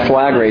 after that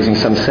flag raising,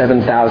 some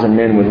 7,000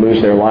 men would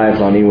lose their lives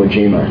on Iwo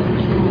Jima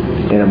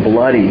in a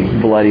bloody,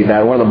 bloody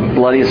battle, one of the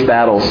bloodiest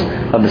battles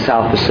of the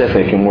South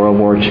Pacific in World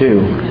War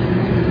II.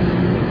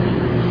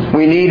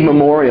 We need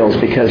memorials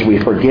because we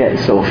forget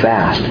so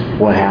fast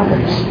what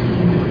happens.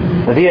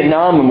 The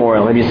Vietnam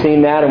Memorial, have you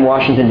seen that in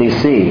Washington,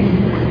 D.C.?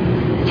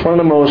 It's one of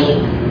the most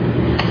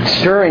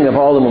stirring of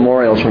all the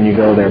memorials when you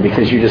go there,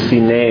 because you just see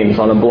names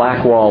on a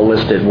black wall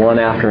listed one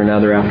after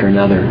another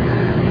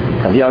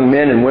of young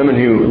men and women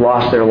who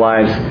lost their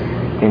lives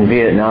in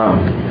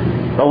Vietnam.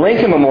 The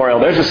Lincoln Memorial,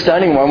 there's a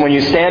stunning one. When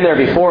you stand there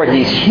before it,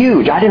 he's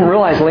huge. I didn't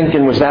realize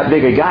Lincoln was that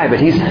big a guy,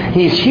 but he's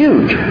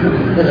huge.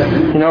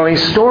 You know,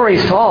 he's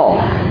stories tall.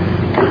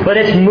 But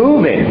it's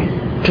moving.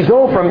 To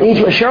go from each...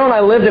 Cheryl and I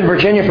lived in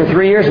Virginia for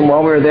 3 years, and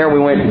while we were there, we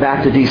went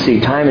back to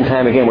D.C. time and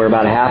time again. We were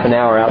about a half an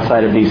hour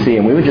outside of D.C.,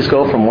 and we would just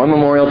go from one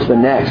memorial to the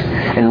next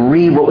and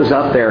read what was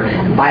up there.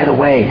 And by the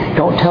way,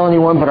 don't tell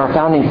anyone, but our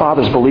founding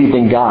fathers believed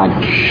in God.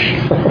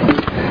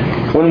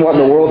 Wouldn't want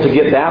the world to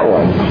get that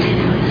one.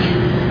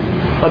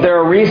 But there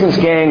are reasons,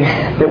 gang,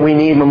 that we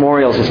need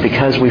memorials. It's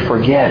because we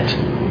forget.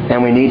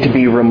 And we need to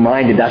be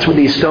reminded. That's what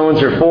these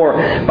stones are for.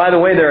 By the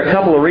way, there are a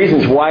couple of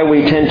reasons why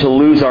we tend to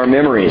lose our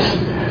memories.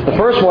 The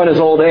first one is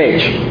old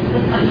age.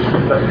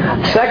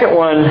 Second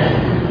one,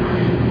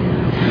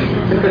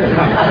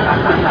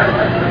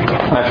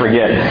 I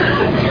forget.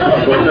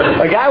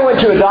 A guy went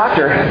to a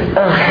doctor.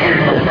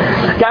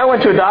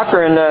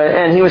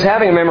 And he was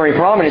having a memory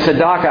problem. And he said,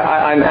 Doc,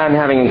 I'm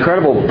having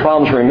incredible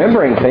problems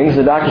remembering things.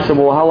 The doctor said,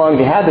 well, how long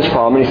have you had this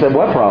problem? And he said,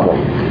 what problem?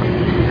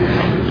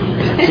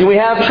 See, we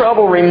have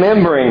trouble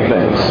remembering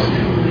things.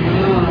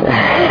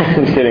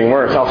 It's getting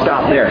worse. I'll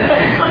stop there.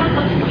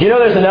 You know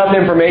there's enough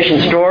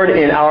information stored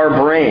in our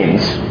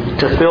brains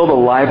to fill the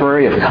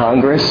Library of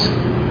Congress,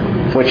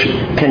 which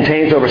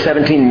contains over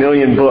 17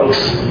 million books.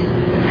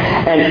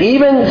 And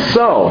even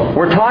so,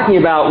 we're talking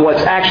about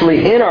what's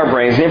actually in our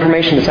brains, the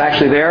information that's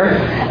actually there.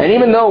 And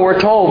even though we're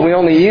told we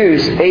only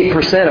use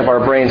 8% of our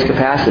brain's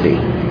capacity,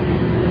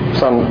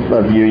 some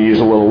of you use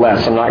a little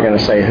less. I'm not going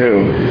to say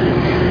who.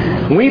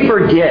 We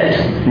forget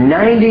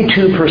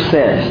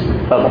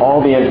 92% of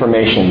all the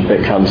information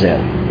that comes in.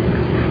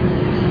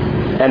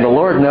 And the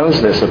Lord knows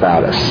this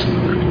about us.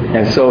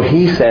 And so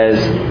He says,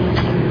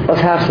 let's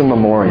have some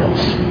memorials.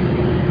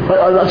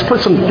 Let's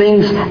put some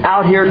things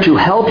out here to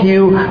help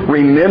you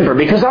remember.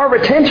 Because our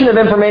retention of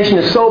information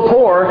is so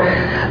poor,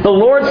 the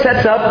Lord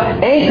sets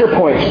up anchor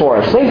points for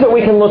us. Things that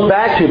we can look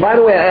back to. By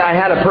the way, I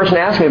had a person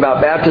ask me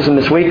about baptism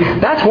this week.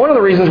 That's one of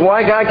the reasons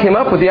why God came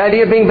up with the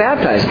idea of being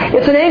baptized.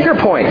 It's an anchor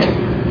point.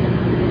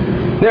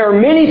 There are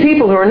many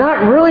people who are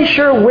not really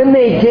sure when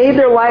they gave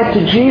their life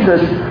to Jesus,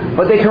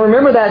 but they can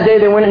remember that day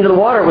they went into the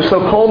water. It was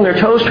so cold and their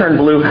toes turned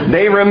blue.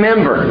 They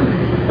remember.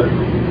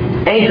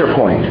 Anchor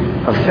point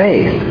of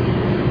faith.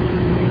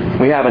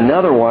 We have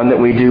another one that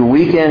we do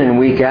week in and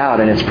week out,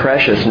 and it's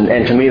precious.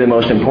 And to me, the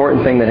most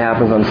important thing that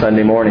happens on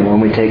Sunday morning when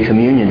we take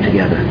communion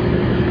together.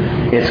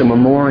 It's a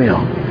memorial,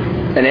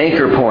 an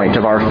anchor point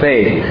of our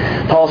faith.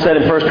 Paul said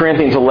in 1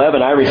 Corinthians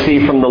 11, I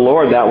received from the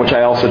Lord that which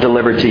I also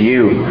delivered to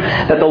you.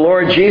 That the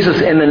Lord Jesus,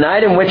 in the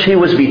night in which He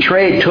was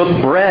betrayed,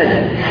 took bread.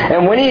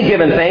 And when He had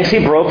given thanks, He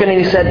broke it, and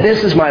He said,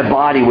 this is my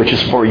body, which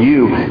is for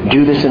you.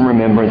 Do this in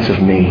remembrance of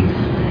me.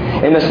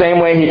 In the same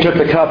way, He took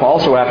the cup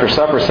also after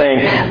supper,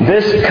 saying,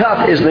 this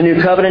cup is the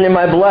new covenant in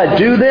my blood.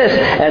 Do this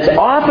as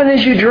often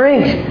as you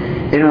drink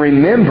in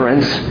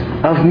remembrance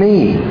of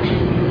me.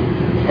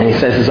 And He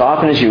says, as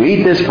often as you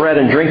eat this bread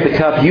and drink the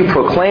cup, you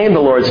proclaim the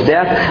Lord's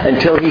death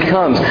until He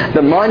comes.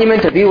 The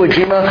monument of Iwo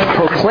Jima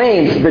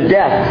proclaims the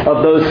death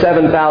of those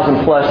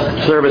 7,000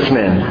 plus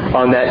servicemen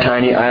on that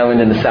tiny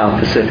island in the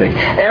South Pacific.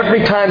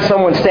 Every time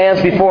someone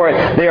stands before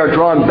it, they are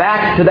drawn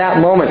back to that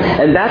moment.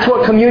 And that's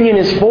what communion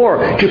is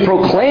for, to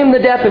proclaim the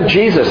death of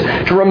Jesus,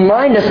 to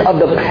remind us of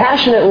the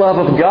passionate love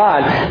of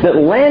God that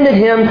landed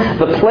Him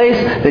the place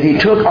that He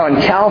took on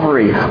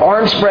Calvary.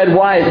 Arms spread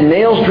wide,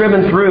 nails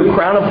driven through,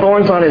 crown of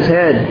thorns on His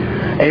head.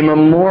 A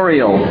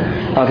memorial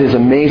of His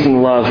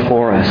amazing love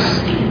for us.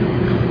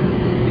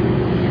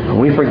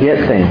 We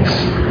forget things.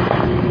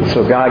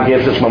 So God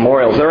gives us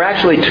memorials. There are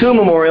actually two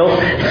memorials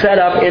set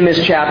up in this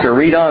chapter.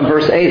 Read on.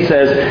 Verse 8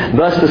 says,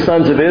 thus the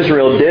sons of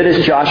Israel did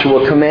as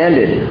Joshua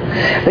commanded.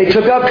 They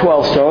took up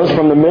 12 stones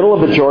from the middle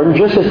of the Jordan,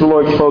 just as the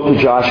Lord spoke to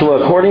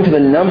Joshua, according to the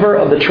number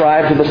of the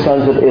tribes of the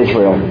sons of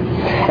Israel.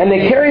 And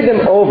they carried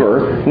them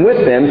over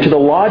with them to the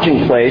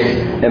lodging place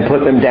and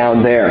put them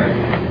down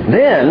there.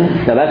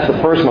 Then, now that's the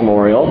first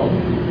memorial,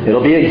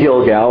 It'll be at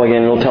Gilgal.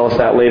 Again, it'll tell us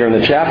that later in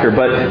the chapter.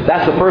 But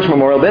that's the first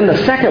memorial. Then the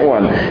second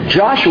one,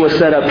 Joshua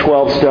set up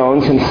 12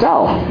 stones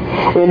himself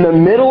in the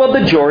middle of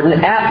the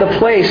Jordan at the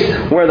place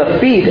where the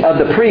feet of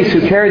the priests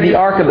who carried the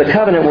Ark of the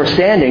Covenant were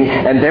standing,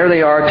 and there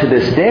they are to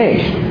this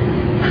day.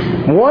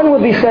 One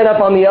would be set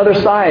up on the other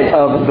side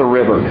of the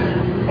river.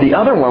 The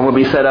other one would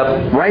be set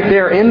up right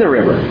there in the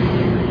river,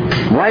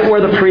 right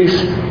where the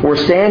priests were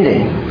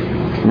standing.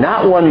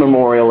 Not one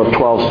memorial of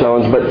 12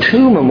 stones, but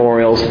two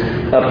memorials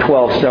of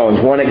 12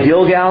 stones. One at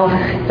Gilgal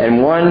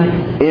and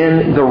one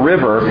in the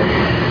river.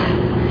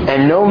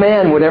 And no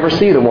man would ever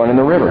see the one in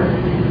the river.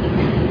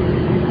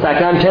 In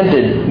fact, I'm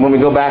tempted when we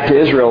go back to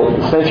Israel.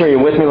 Spencer, are you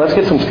with me? Let's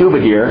get some scuba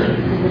gear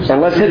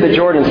and let's hit the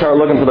Jordan and start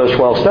looking for those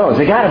 12 stones.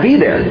 They got to be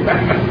there.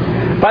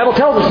 The Bible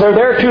tells us they're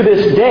there to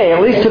this day, at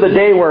least to the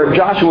day where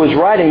Joshua was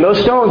writing. Those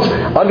stones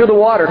under the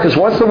water, because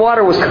once the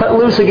water was cut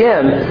loose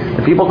again,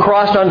 the people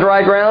crossed on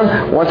dry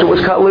ground. Once it was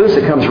cut loose,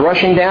 it comes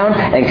rushing down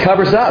and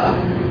covers up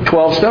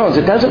 12 stones.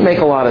 It doesn't make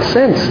a lot of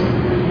sense,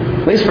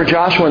 at least for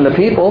Joshua and the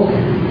people.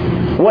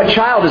 What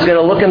child is going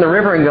to look in the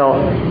river and go,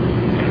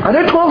 are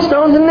there 12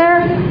 stones in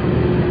there?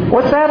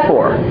 What's that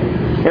for?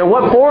 And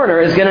what foreigner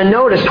is going to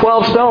notice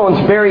 12 stones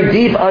buried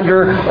deep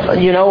under,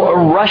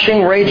 a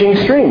rushing, raging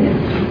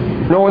stream?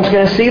 No one's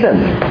going to see them.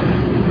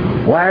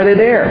 Why are they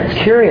there? It's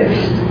curious.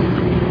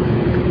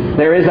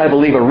 There is, I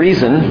believe, a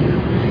reason,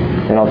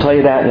 and I'll tell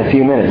you that in a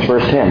few minutes.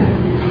 Verse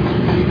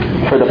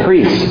 10. For the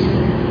priests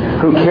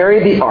who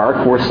carried the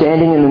ark were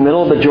standing in the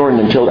middle of the Jordan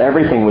until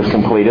everything was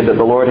completed that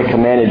the Lord had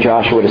commanded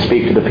Joshua to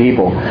speak to the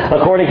people,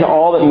 according to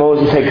all that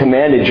Moses had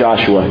commanded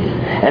Joshua.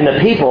 And the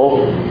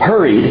people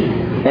hurried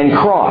and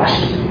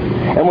crossed.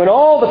 And when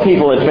all the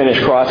people had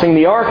finished crossing,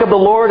 the ark of the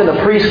Lord and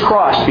the priests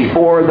crossed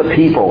before the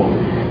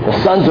people.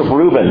 The sons of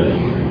Reuben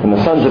and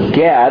the sons of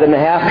Gad and the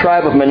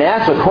half-tribe of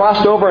Manasseh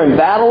crossed over in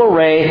battle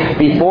array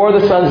before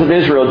the sons of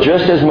Israel,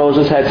 just as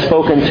Moses had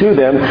spoken to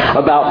them.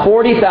 About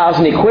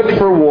 40,000 equipped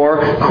for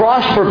war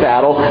crossed for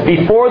battle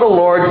before the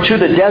Lord to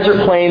the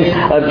desert plains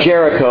of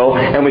Jericho.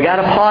 And we got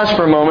to pause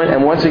for a moment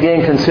and once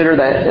again consider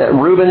that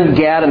Reuben,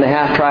 Gad, and the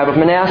half-tribe of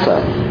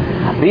Manasseh.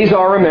 These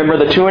are, remember,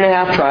 the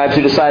 2.5 tribes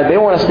who decided they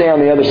want to stay on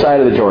the other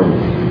side of the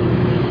Jordan.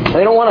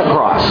 They don't want to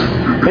cross.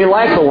 They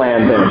like the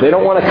land there. They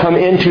don't want to come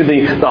into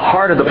the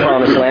heart of the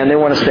promised land. They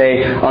want to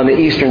stay on the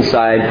eastern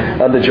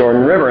side of the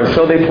Jordan River. And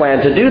so they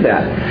plan to do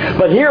that.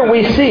 But here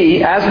we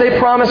see, as they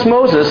promised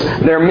Moses,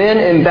 their men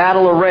in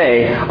battle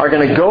array are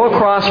going to go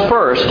across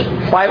first,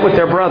 fight with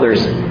their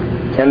brothers,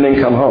 and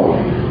then come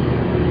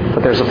home.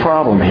 But there's a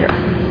problem here.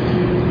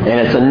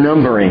 And it's a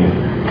numbering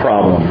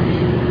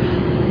problem.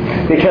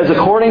 Because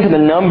according to the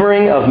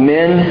numbering of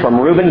men from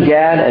Reuben,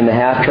 Gad, and the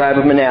half-tribe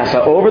of Manasseh,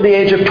 over the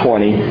age of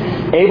 20,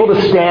 able to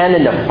stand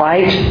and to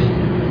fight,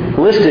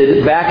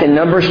 listed back in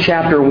Numbers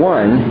chapter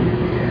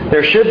 1,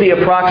 there should be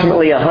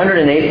approximately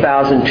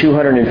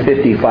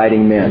 108,250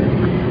 fighting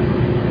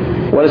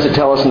men. What does it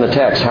tell us in the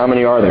text? How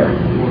many are there?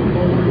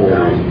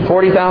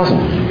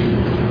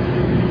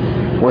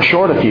 40,000. We're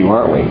short a few,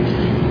 aren't we?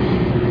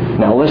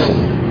 Now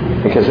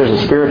listen, because there's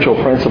a spiritual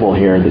principle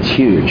here that's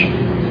huge.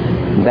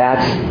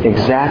 That's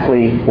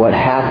exactly what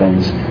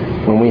happens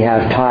when we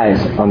have ties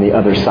on the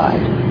other side.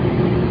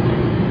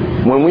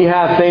 When we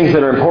have things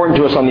that are important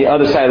to us on the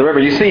other side of the river.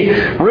 You see,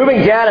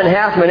 Reuben, Gad, and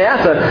half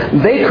Manasseh,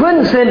 they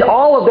couldn't send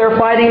all of their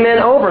fighting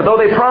men over. Though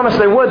they promised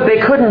they would, they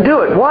couldn't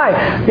do it.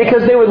 Why?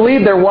 Because they would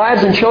leave their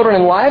wives and children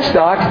and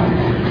livestock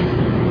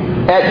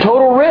at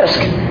total risk.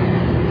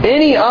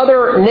 Any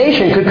other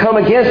nation could come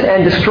against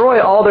and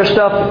destroy all their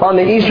stuff on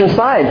the eastern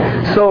side.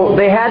 So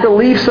they had to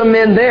leave some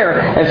men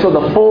there. And so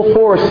the full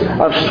force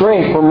of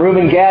strength from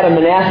Reuben, Gad, and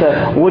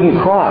Manasseh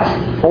wouldn't cross.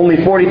 Only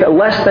 40,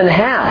 less than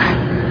half,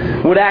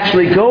 would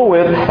actually go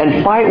with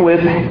and fight with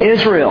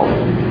Israel.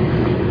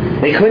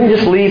 They couldn't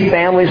just leave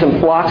families and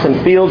flocks and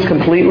fields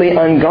completely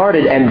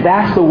unguarded. And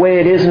that's the way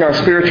it is in our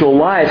spiritual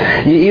lives.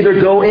 You either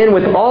go in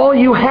with all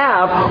you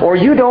have or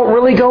you don't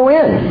really go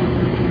in.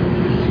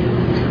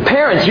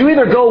 Parents, you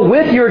either go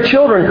with your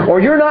children or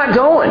you're not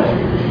going.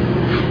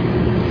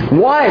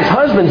 Wives,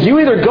 husbands, you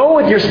either go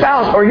with your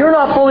spouse or you're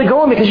not fully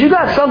going because you've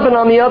got something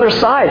on the other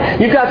side.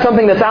 You've got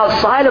something that's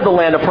outside of the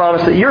land of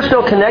promise that you're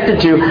still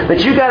connected to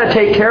that you've got to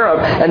take care of,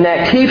 and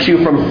that keeps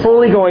you from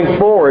fully going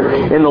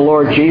forward in the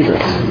Lord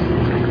Jesus.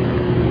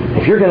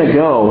 If you're going to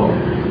go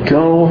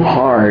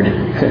hard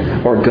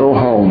or go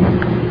home.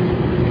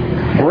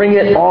 Bring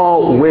it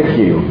all with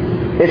you.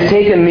 It's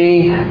taken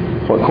me...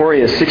 Well, Corey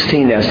is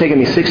 16 now. It's taken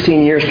me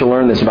 16 years to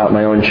learn this about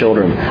my own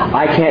children.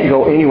 I can't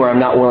go anywhere I'm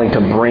not willing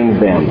to bring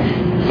them.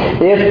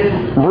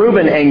 If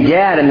Reuben and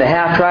Gad and the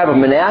half-tribe of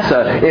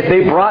Manasseh, if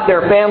they brought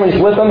their families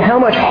with them, how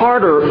much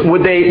harder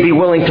would they be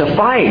willing to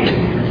fight?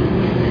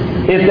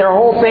 If their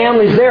whole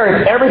family's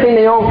there, if everything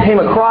they own came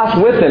across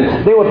with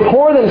them, they would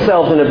pour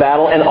themselves into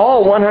battle, and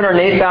all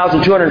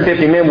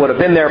 108,250 men would have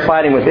been there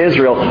fighting with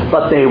Israel,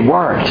 but they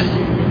weren't.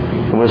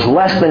 It was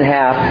less than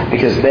half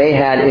because they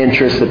had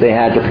interests that they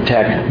had to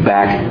protect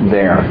back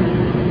there.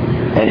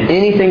 And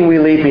anything we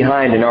leave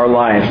behind in our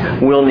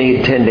lives will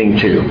need tending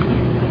to.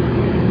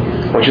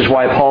 Which is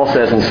why Paul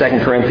says in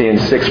 2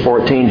 Corinthians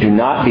 6:14, do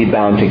not be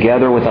bound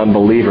together with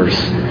unbelievers.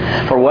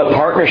 For what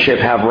partnership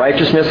have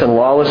righteousness and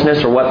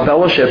lawlessness, or what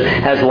fellowship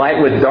has light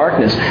with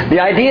darkness? The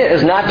idea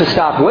is not to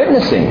stop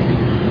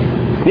witnessing.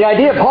 The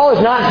idea, Paul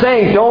is not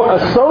saying don't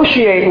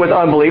associate with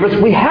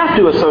unbelievers. We have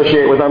to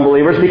associate with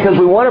unbelievers because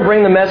we want to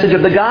bring the message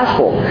of the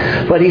gospel.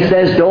 But he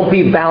says don't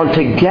be bound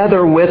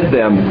together with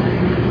them.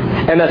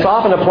 And that's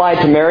often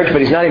applied to marriage,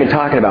 but he's not even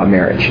talking about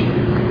marriage.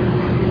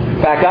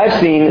 In fact, I've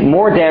seen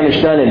more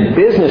damage done in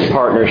business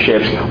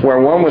partnerships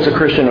where one was a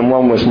Christian and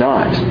one was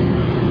not.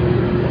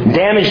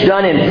 Damage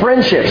done in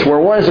friendships where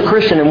one is a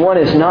Christian and one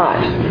is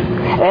not.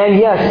 And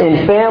yes,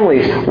 in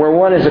families where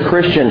one is a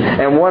Christian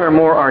and one or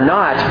more are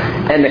not.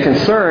 And the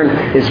concern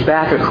is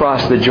back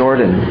across the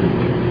Jordan.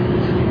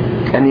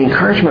 And the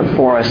encouragement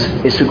for us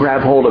is to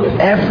grab hold of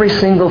every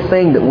single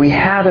thing that we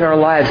have in our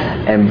lives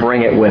and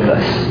bring it with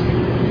us.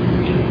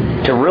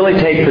 To really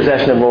take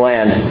possession of the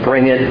land,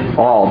 bring it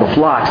all. The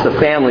flocks, the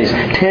families,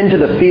 tend to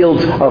the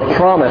fields of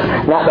promise,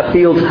 not the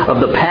fields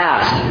of the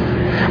past.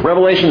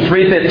 Revelation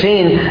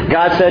 3:15,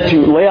 God said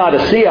to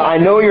Laodicea, I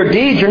know your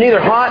deeds. You're neither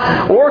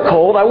hot or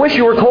cold. I wish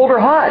you were cold or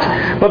hot.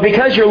 But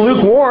because you're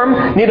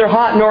lukewarm, neither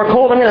hot nor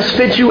cold, I'm going to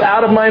spit you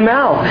out of my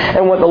mouth.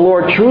 And what the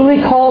Lord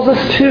truly calls us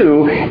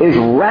to is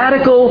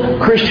radical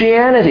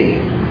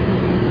Christianity.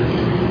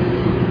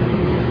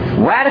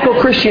 Radical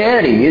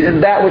Christianity,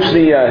 that which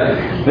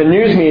the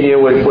news media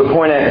would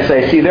point at and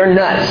say, see, they're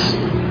nuts.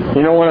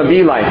 You don't want to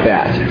be like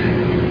that.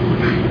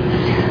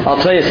 I'll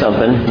tell you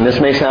something, and this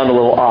may sound a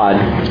little odd,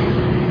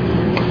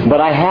 but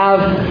I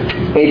have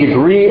a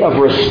degree of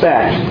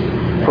respect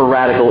for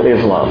radical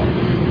Islam.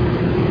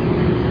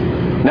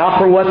 Not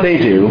for what they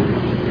do,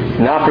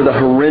 not for the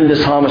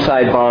horrendous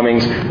homicide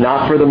bombings,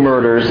 not for the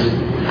murders,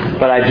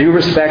 but I do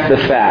respect the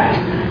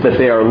fact that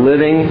they are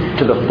living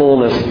to the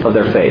fullness of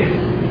their faith.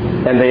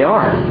 And they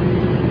are.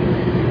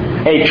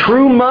 A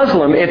true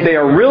Muslim, if they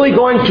are really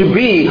going to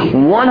be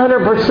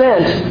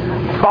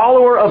 100%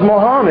 follower of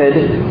Muhammad,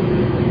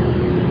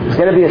 is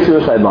going to be a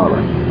suicide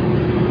bomber.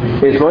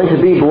 Is going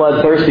to be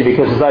bloodthirsty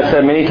because, as I've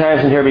said many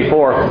times in here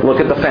before, look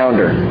at the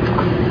founder.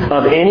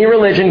 Of any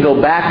religion,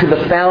 go back to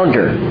the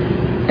founder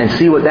and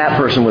see what that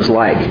person was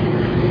like.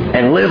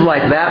 And live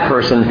like that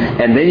person,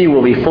 and then you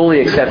will be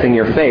fully accepting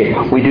your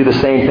faith. We do the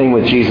same thing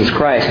with Jesus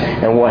Christ,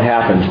 and what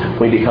happens?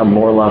 We become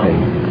more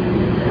loving.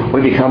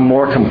 We become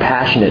more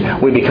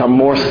compassionate. We become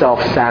more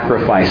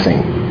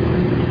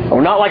self-sacrificing.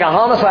 We're not like a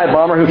homicide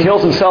bomber who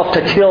kills himself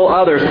to kill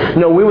others.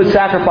 No, we would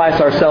sacrifice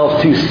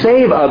ourselves to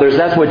save others.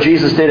 That's what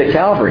Jesus did at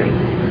Calvary.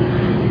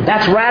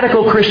 That's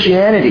radical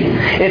Christianity.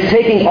 It's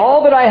taking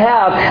all that I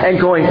have and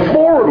going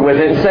forward with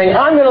it and saying,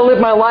 I'm going to live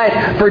my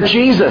life for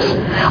Jesus.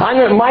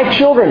 My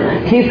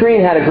children, Keith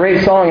Green had a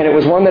great song, and it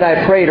was one that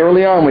I prayed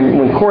early on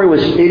when Corey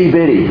was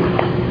itty-bitty.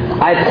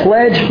 I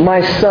pledge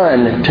my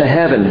son to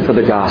heaven for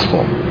the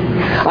gospel.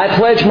 I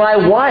pledge my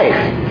wife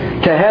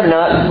to heaven.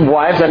 Not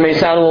wives, that may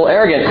sound a little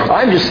arrogant.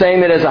 I'm just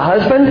saying that as a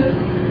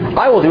husband,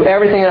 I will do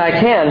everything that I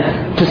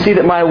can to see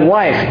that my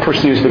wife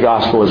pursues the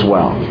gospel as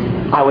well.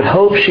 I would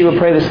hope she would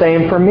pray the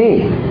same for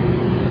me.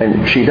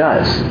 And she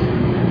does.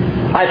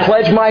 I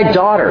pledge my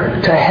daughter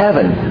to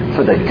heaven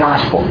for the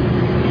gospel.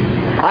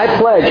 I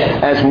pledge,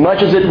 as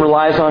much as it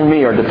relies on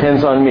me or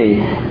depends on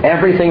me,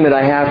 everything that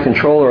I have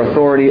control or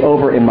authority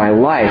over in my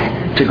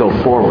life to go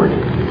forward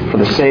for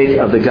the sake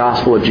of the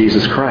gospel of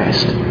Jesus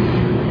Christ.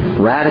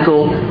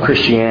 Radical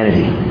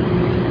Christianity.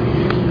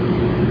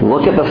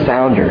 Look at the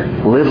founder.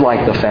 Live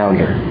like the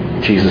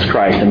founder, Jesus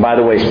Christ. And by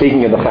the way,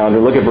 speaking of the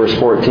founder, look at verse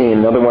 14.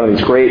 Another one of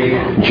these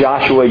great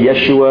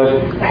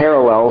Joshua-Yeshua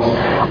parallels.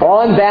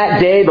 On that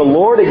day, the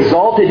Lord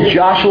exalted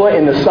Joshua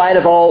in the sight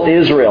of all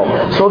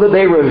Israel, so that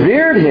they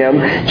revered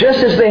him just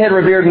as they had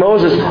revered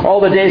Moses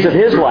all the days of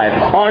his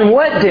life. On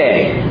what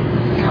day?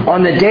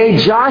 On the day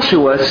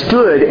Joshua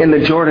stood in the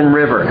Jordan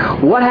River.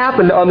 What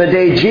happened on the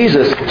day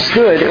Jesus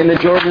stood in the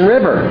Jordan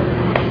River?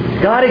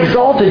 God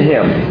exalted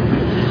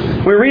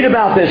him. We read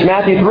about this,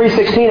 Matthew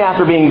 3:16.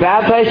 After being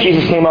baptized,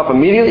 Jesus came up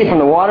immediately from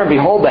the water.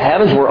 Behold, the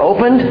heavens were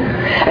opened,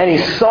 and he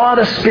saw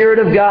the Spirit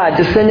of God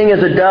descending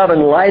as a dove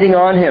and lighting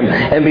on him.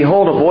 And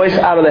behold, a voice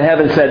out of the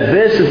heaven said,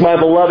 This is my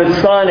beloved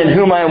Son, in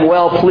whom I am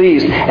well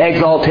pleased.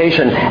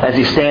 Exaltation as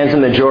he stands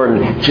in the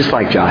Jordan, just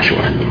like Joshua.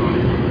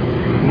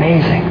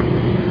 Amazing.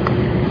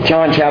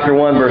 John chapter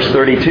 1, verse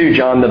 32,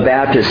 John the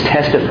Baptist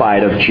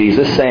testified of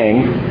Jesus,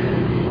 saying,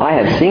 I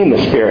have seen the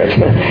Spirit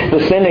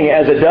descending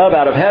as a dove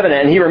out of heaven,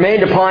 and he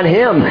remained upon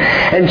him.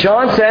 And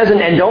John says,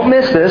 and don't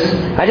miss this,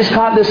 I just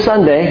caught this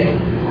Sunday,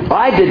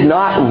 I did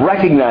not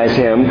recognize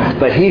him,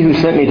 but he who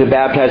sent me to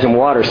baptize in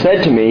water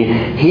said to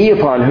me, He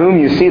upon whom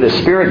you see the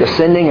Spirit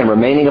descending and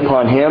remaining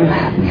upon him,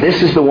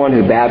 this is the one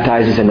who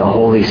baptizes in the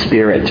Holy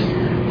Spirit.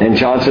 And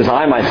John says,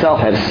 I myself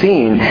have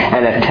seen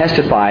and have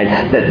testified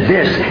that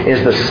this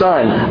is the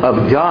Son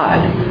of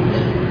God.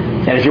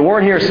 And if you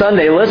weren't here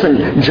Sunday,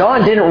 listen,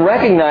 John didn't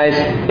recognize,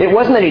 it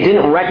wasn't that he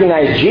didn't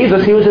recognize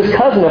Jesus, he was his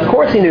cousin. Of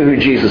course he knew who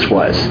Jesus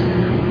was.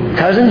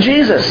 Cousin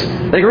Jesus.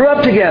 They grew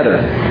up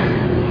together.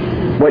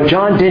 What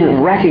John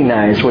didn't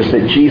recognize was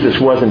that Jesus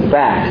was in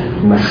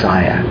fact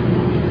Messiah.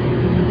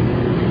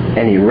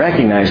 And he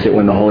recognized it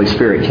when the Holy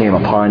Spirit came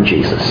upon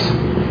Jesus.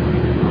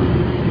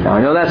 Now,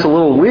 I know that's a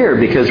little weird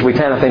because we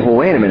kind of think, well,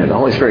 wait a minute, the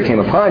Holy Spirit came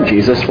upon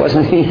Jesus.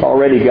 Wasn't he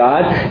already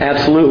God?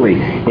 Absolutely.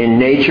 In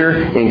nature,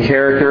 in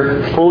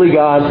character, fully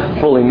God,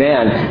 fully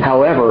man.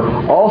 However,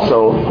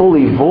 also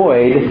fully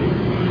void,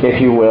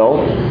 if you will,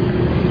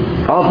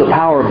 of the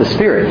power of the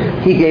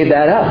Spirit. He gave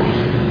that up.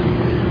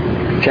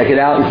 Check it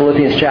out in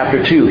Philippians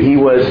chapter 2. He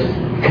was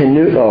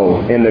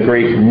kanuo in the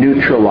Greek,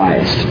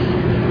 neutralized.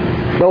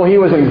 Though he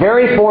was in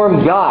very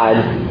form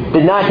God,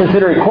 did not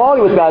consider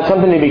equality with God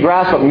something to be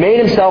grasped, but made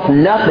himself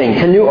nothing.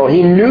 Kanuo.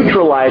 He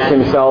neutralized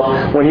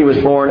himself when he was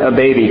born a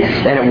baby.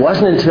 And it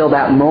wasn't until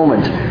that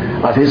moment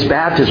of his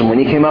baptism, when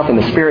he came up and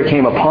the Spirit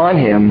came upon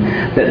him,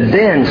 that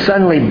then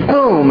suddenly,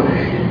 boom,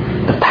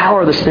 the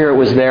power of the Spirit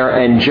was there,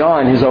 and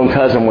John, his own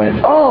cousin,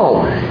 went,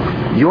 "Oh,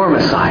 you're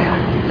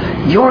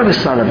Messiah. You're the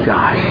Son of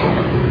God.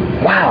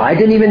 Wow, I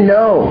didn't even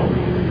know.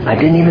 I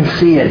didn't even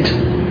see it."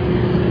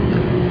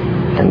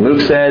 And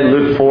Luke said,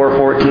 Luke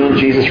 4:14,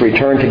 Jesus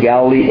returned to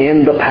Galilee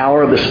in the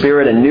power of the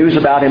Spirit, and news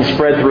about him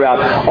spread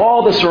throughout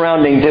all the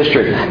surrounding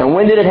district. And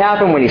when did it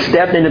happen? When he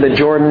stepped into the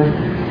Jordan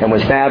and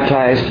was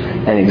baptized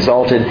and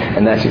exalted.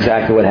 And that's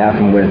exactly what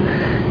happened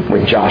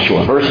with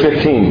Joshua. Verse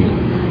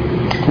 15.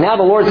 Now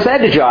the Lord said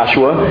to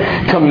Joshua,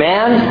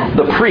 "Command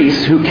the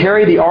priests who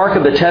carry the ark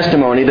of the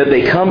testimony that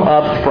they come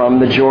up from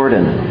the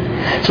Jordan."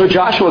 So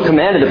Joshua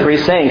commanded the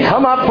priests, saying,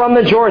 "Come up from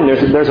the Jordan."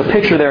 There's a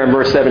picture there in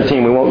verse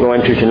 17 we won't go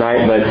into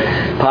tonight, but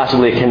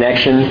possibly a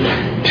connection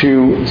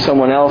to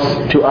someone else,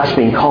 to us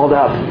being called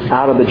up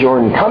out of the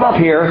Jordan. "Come up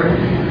here,"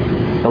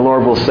 the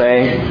Lord will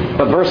say.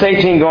 But verse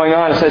 18 going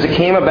on, it says, "It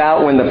came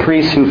about when the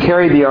priests who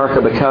carried the ark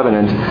of the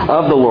covenant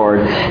of the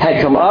Lord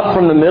had come up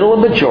from the middle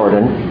of the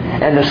Jordan,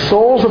 and the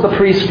soles of the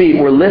priests' feet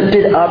were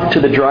lifted up to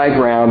the dry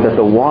ground, that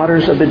the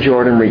waters of the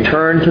Jordan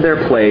returned to their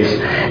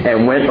place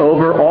and went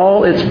over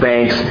all its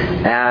banks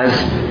as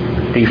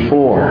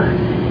before."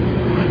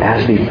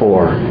 As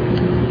before.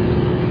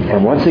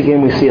 And once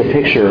again we see a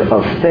picture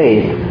of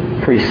faith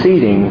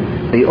preceding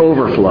the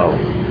overflow.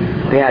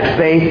 They had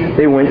faith.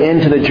 They went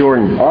into the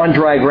Jordan on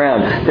dry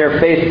ground. Their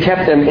faith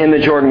kept them in the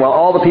Jordan while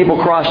all the people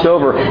crossed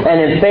over.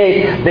 And in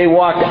faith, they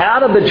walked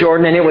out of the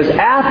Jordan. And it was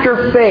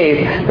after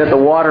faith that the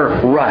water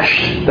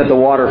rushed, that the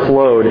water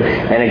flowed.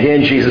 And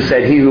again, Jesus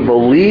said, "He who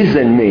believes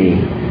in me,"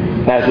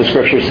 as the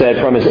Scripture said,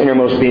 "from his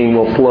innermost being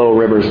will flow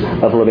rivers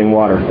of living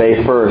water."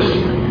 Faith first,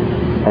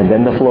 and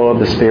then the flow of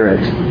the Spirit.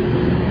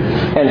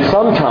 And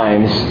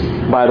sometimes,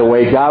 by the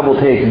way, God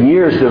will take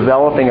years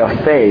developing a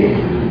faith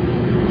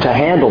to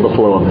handle the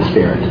flow of the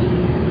Spirit.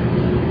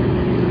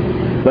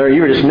 Larry,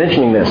 you were just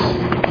mentioning this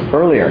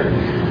earlier.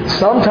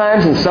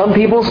 Sometimes in some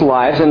people's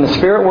lives, and the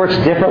Spirit works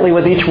differently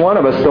with each one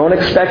of us, don't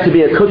expect to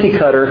be a cookie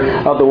cutter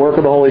of the work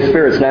of the Holy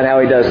Spirit. It's not how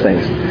He does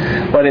things.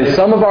 But in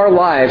some of our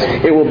lives,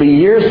 it will be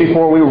years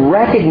before we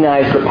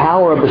recognize the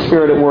power of the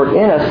Spirit at work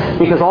in us,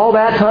 because all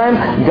that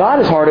time, God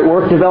is hard at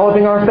work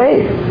developing our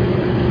faith.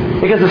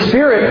 Because the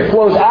Spirit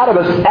flows out of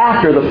us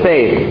after the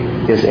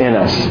faith is in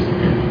us.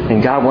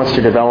 And God wants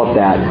to develop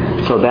that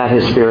so that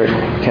His Spirit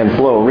can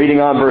flow.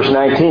 Reading on verse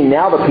 19,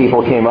 "Now the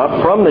people came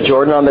up from the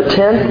Jordan on the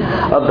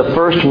 10th of the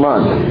first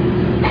month.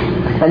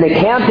 And they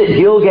camped at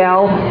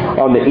Gilgal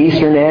on the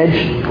eastern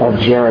edge of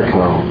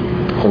Jericho."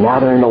 So now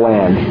they're in the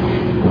land.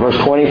 Verse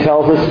 20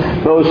 tells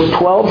us, "Those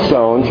 12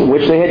 stones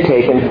which they had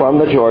taken from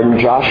the Jordan,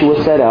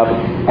 Joshua set up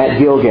at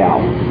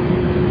Gilgal."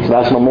 So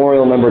that's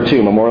memorial number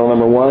 2. Memorial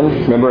number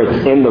 1, remember,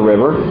 it's in the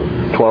river,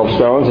 12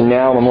 stones. And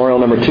now memorial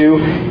number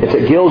 2, it's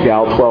at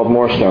Gilgal, 12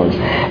 more stones.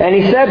 "And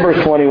he said,"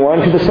 verse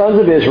 21, "to the sons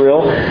of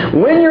Israel,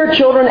 when your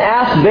children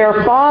ask their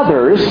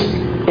fathers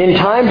in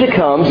time to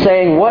come,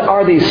 saying, 'What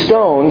are these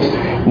stones?'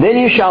 then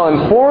you shall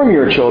inform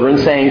your children,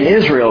 saying,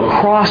 'Israel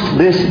crossed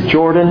this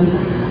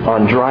Jordan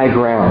on dry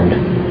ground.'"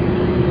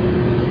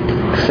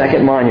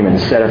 Second monument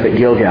is set up at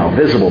Gilgal,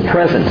 visible,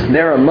 present.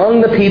 They're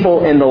among the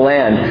people in the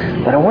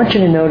land. But I want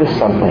you to notice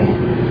something.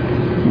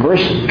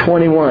 Verse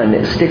 21,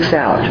 it sticks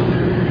out.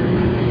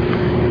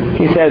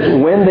 He says,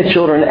 "when the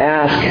children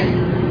ask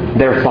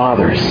their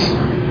fathers."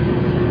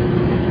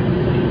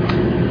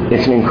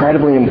 It's an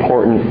incredibly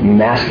important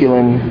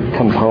masculine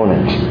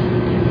component.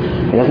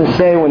 It doesn't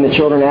say when the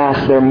children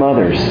ask their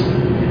mothers.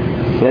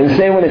 It doesn't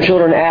say when the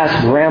children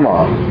ask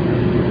Grandma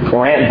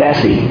or Aunt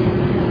Bessie.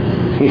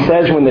 He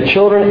says when the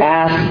children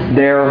ask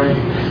their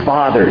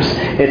fathers.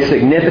 It's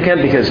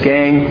significant because,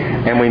 gang,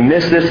 and we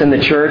miss this in the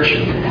church,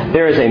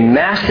 there is a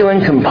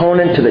masculine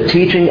component to the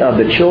teaching of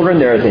the children.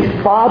 There is a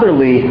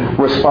fatherly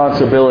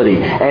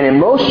responsibility. And in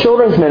most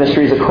children's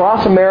ministries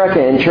across America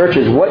in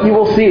churches, what you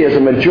will see is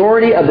a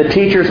majority of the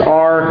teachers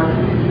are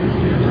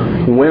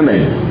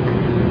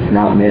women,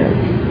 not men.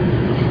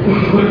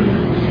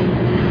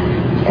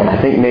 And I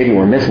think maybe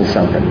we're missing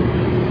something.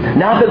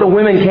 Not that the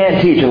women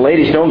can't teach, and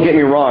ladies, don't get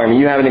me wrong. I mean,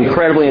 you have an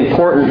incredibly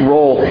important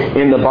role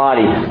in the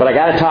body. But I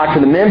got to talk to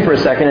the men for a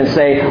second and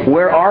say,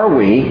 where are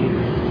we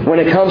when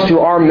it comes to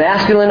our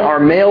masculine, our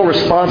male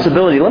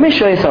responsibility. Let me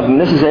show you something.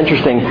 This is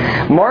interesting.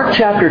 Mark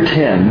chapter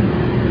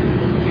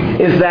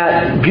 10 is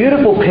that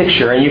beautiful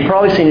picture, and you've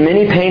probably seen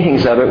many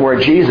paintings of it, where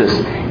Jesus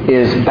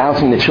is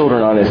bouncing the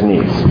children on his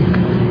knees.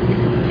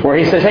 Where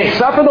he says, hey,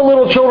 suffer the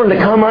little children to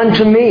come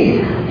unto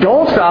me.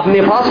 Don't stop. And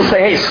the apostles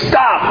say, hey,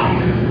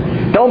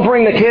 stop. Don't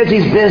bring the kids.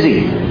 He's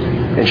busy.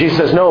 And Jesus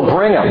says, no,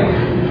 bring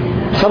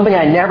them. Something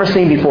I'd never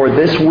seen before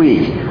this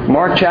week.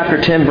 Mark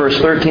chapter 10 verse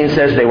 13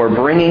 says they were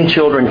bringing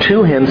children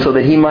to him so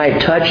that he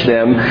might touch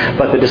them,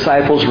 but the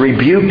disciples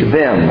rebuked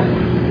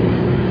them.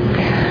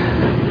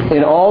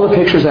 In all the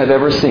pictures I've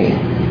ever seen,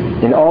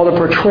 in all the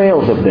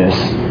portrayals of this,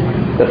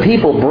 the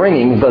people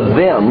bringing the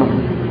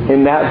them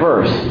in that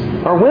verse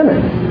are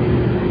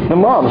women. The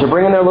moms are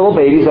bringing their little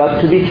babies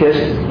up to be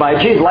kissed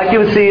by Jesus. Like you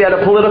would see at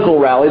a political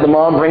rally, the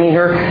mom bringing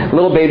her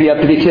little baby up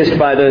to be kissed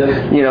by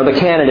the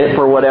candidate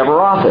for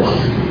whatever office.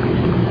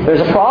 There's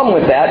a problem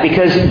with that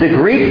because the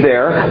Greek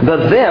there,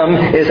 the them,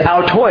 is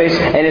autois,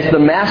 and it's the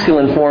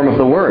masculine form of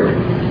the word.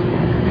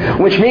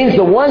 Which means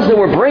the ones that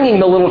were bringing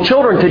the little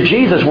children to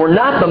Jesus were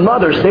not the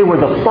mothers, they were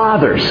the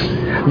fathers.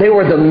 They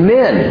were the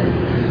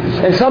men.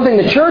 And something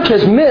the church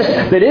has missed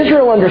that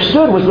Israel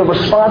understood was the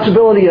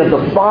responsibility of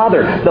the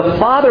father. The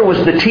father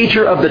was the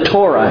teacher of the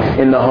Torah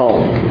in the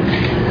home.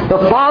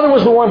 The father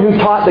was the one who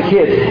taught the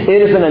kids.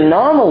 It is an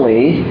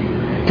anomaly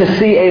to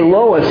see a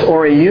Lois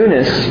or a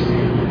Eunice,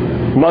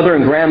 mother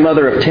and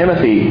grandmother of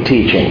Timothy,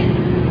 teaching.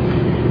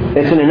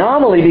 It's an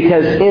anomaly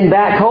because in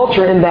that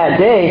culture, in that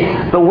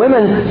day, the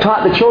women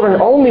taught the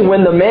children only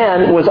when the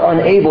man was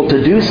unable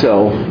to do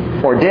so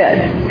or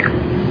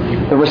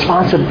dead. The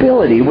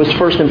responsibility was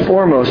first and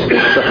foremost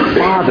the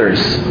father's.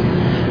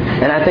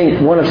 And I think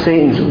one of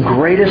Satan's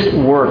greatest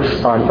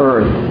works on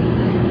earth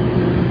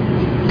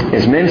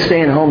is men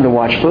staying home to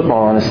watch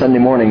football on a Sunday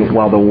morning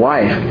while the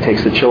wife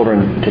takes the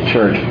children to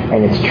church.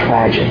 And it's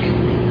tragic.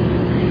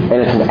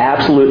 And it's an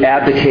absolute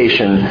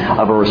abdication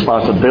of a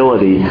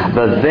responsibility.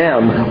 The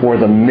them were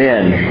the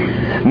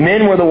men.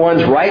 Men were the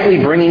ones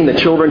rightly bringing the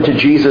children to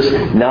Jesus,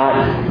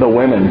 not the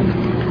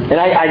women. And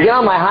I get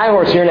on my high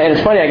horse here, and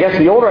it's funny, I guess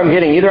the older I'm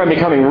getting, either I'm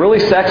becoming really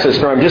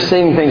sexist or I'm just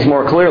seeing things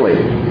more clearly.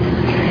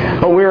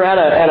 But we were at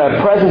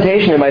a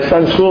presentation in my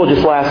son's school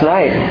just last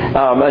night,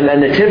 a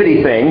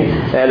nativity thing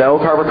at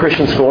Oak Harbor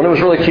Christian School, and it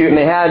was really cute. And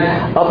they had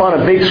up on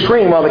a big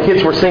screen while the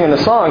kids were singing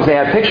the songs, they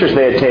had pictures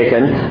they had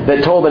taken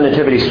that told the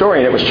nativity story,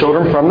 and it was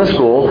children from the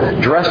school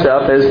dressed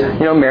up as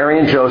Mary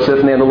and Joseph,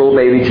 and they had the little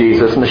baby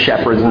Jesus and the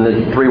shepherds and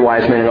the three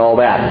wise men and all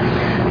that.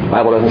 The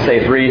Bible doesn't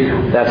say three.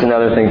 That's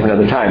another thing for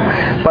another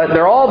time. But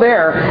they're all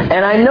there,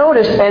 and I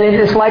noticed, and it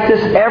is like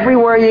this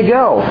everywhere you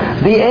go.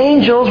 The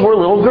angels were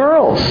little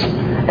girls.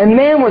 And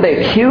man, were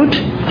they cute.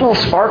 Little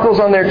sparkles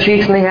on their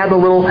cheeks, and they had the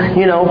little,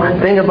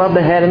 thing above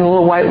the head and the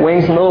little white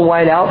wings and little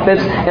white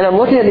outfits. And I'm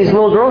looking at these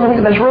little girls, and I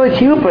think that's really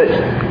cute, but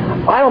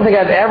I don't think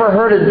I've ever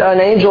heard an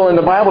angel in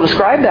the Bible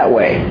described that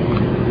way.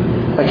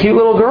 A cute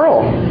little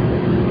girl.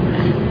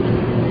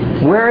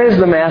 Where is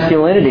the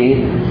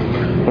masculinity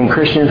in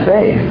Christian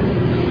faith?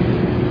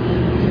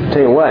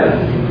 Tell you what,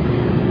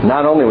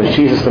 not only was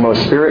Jesus the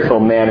most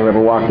spirit-filled man who ever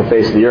walked the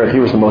face of the earth, he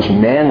was the most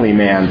manly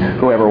man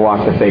who ever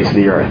walked the face of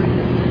the earth.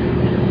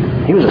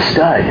 He was a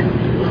stud.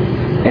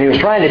 And he was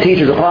trying to teach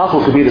his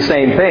apostles to be the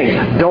same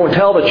thing. Don't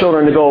tell the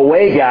children to go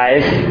away,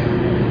 guys.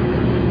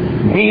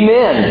 Be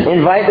men.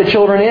 Invite the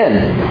children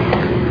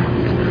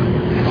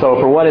in. So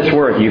for what it's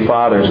worth, you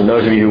fathers, and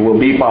those of you who will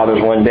be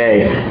fathers one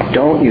day,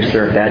 don't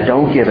usurp that.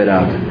 Don't give it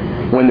up.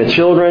 When the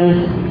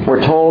children were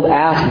told,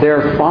 ask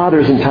their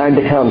fathers in time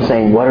to come,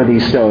 saying, what are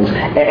these stones?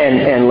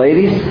 And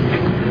ladies,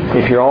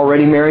 if you're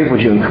already married,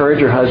 would you encourage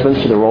your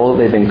husbands to the role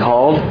that they've been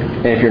called?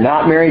 And if you're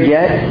not married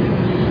yet,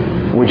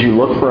 would you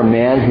look for a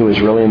man who is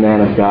really a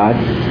man of God,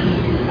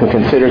 who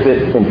considers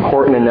it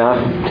important enough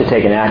to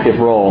take an active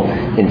role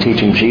in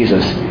teaching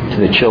Jesus to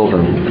the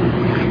children?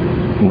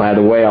 And by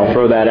the way, I'll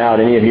throw that out.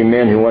 Any of you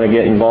men who want to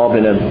get involved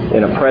in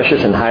a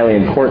precious and highly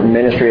important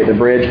ministry at the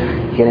Bridge,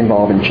 get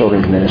involved in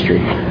children's ministry.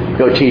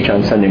 Go teach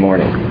on Sunday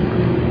morning.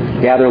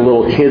 Gather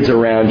little kids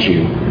around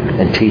you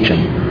and teach them.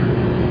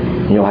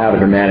 And you'll have a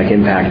dramatic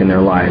impact in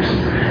their lives.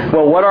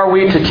 Well, what are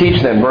we to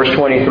teach them? Verse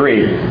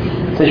 23.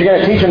 It says you're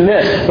going to teach them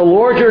this. The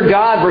Lord your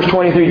God, verse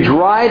 23,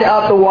 dried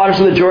up the waters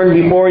of the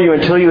Jordan before you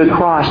until you had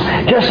crossed,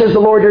 just as the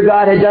Lord your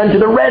God had done to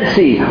the Red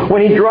Sea,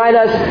 when He dried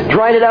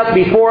it up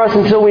before us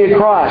until we had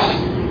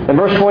crossed. And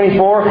verse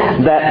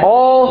 24, that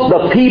all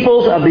the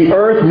peoples of the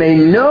earth may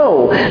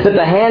know that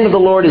the hand of the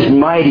Lord is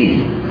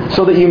mighty,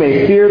 so that you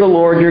may fear the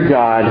Lord your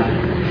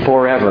God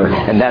forever.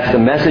 And that's the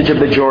message of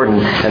the Jordan.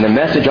 And the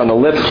message on the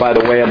lips, by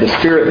the way, of the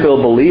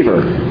Spirit-filled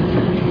believer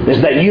is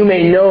that you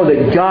may know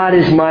that God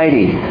is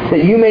mighty,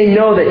 that you may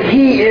know that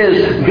He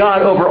is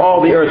God over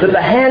all the earth, that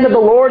the hand of the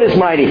Lord is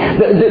mighty,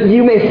 that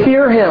you may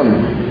fear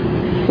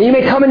Him, that you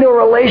may come into a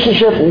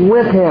relationship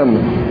with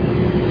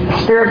Him.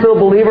 A Spirit-filled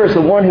believer is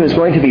the one who is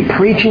going to be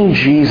preaching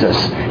Jesus,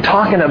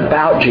 talking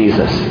about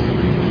Jesus,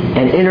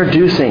 and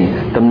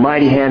introducing the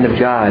mighty hand of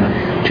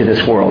God to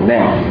this world.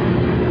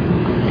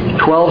 Now,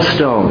 12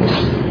 stones.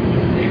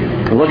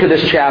 Look at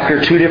this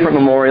chapter, 2 different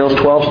memorials,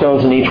 12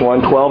 stones in each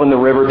one, 12 in the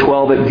river,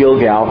 12 at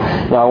Gilgal.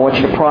 Now I want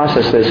you to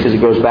process this because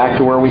it goes back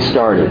to where we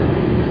started.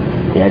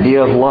 The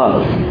idea of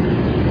love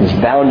is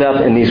bound up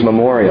in these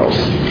memorials.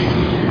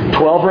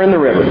 12 are in the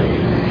river.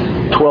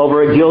 12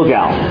 are at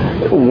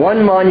Gilgal.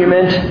 One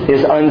monument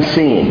is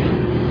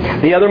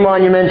unseen. The other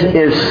monument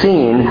is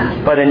seen,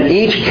 but in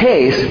each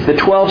case, the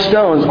 12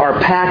 stones are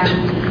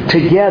packed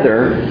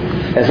together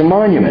as a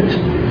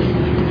monument.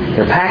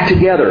 They're packed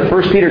together.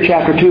 1 Peter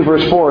chapter 2,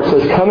 verse 4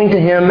 says, coming to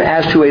him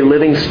as to a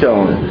living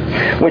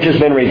stone, which has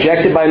been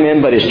rejected by men,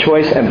 but is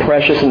choice and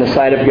precious in the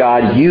sight of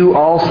God. You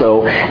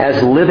also,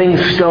 as living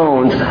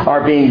stones,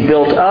 are being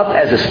built up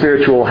as a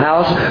spiritual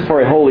house for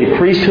a holy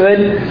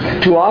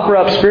priesthood, to offer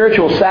up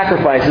spiritual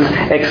sacrifices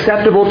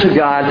acceptable to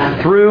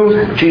God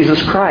through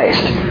Jesus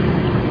Christ.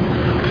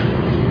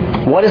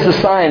 What is the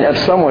sign of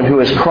someone who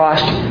has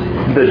crossed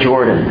the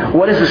Jordan?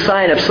 What is the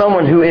sign of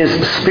someone who is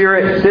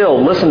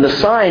Spirit-filled? Listen, the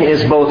sign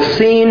is both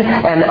seen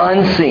and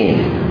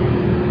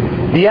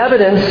unseen. The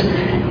evidence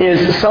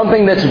is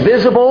something that's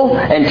visible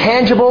and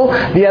tangible.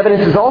 The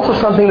evidence is also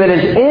something that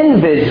is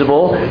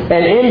invisible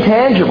and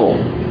intangible.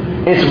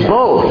 It's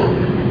both.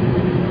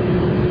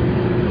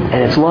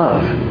 And it's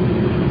love.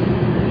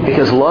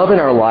 Because love in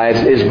our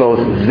lives is both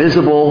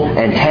visible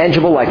and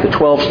tangible, like the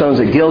 12 stones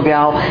at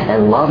Gilgal,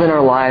 and love in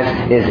our lives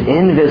is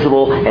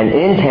invisible and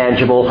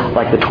intangible,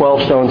 like the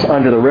 12 stones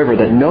under the river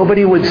that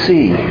nobody would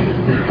see,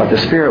 but the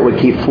Spirit would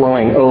keep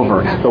flowing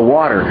over. The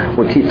water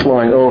would keep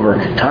flowing over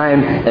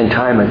time and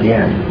time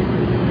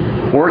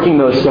again, working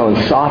those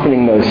stones,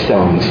 softening those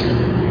stones.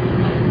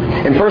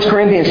 In 1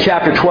 Corinthians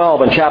chapter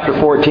 12 and chapter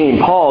 14,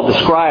 Paul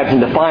describes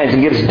and defines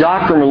and gives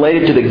doctrine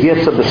related to the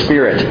gifts of the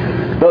Spirit.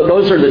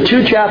 Those are the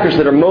two chapters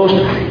that are most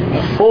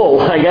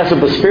full, I guess, of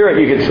the Spirit,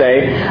 you could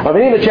say, of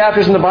any of the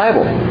chapters in the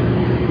Bible.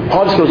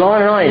 Paul just goes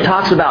on and on. He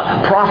talks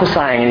about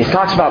prophesying, and he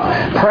talks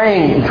about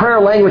praying,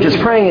 prayer languages,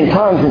 praying in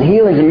tongues, and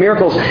healings and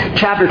miracles.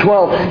 Chapter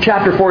 12,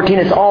 chapter 14,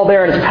 it's all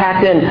there and it's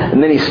packed in.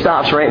 And then he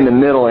stops right in the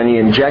middle and he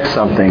injects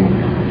something.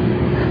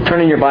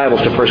 Turn in your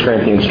Bibles to 1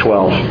 Corinthians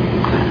 12.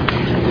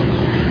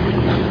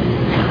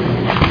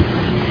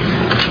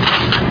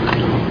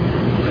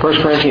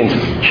 1 Corinthians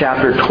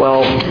chapter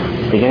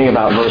 12, beginning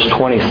about verse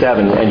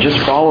 27, and just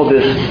follow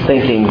this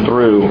thinking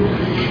through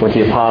with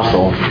the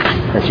apostle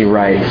as he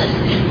writes.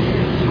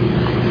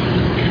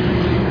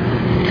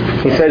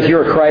 He says,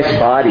 you're Christ's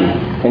body,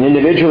 and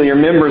individually you're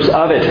members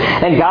of it.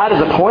 And God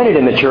has appointed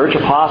in the church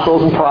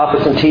apostles and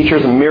prophets and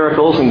teachers and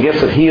miracles and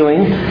gifts of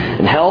healing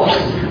and helps,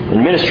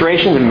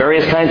 administrations and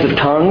various kinds of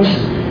tongues.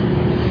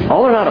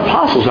 All are not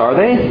apostles, are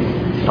they?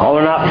 All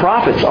are not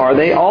prophets, are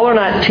they? All are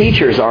not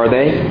teachers, are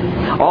they?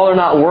 All are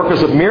not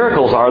workers of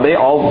miracles, are they?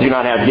 All do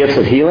not have gifts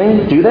of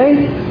healing, do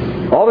they?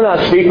 All do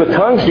not speak with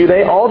tongues, do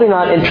they? All do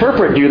not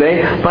interpret, do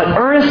they? But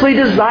earnestly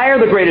desire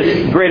the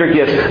greater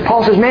gifts.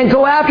 Paul says, man,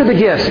 go after the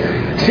gifts.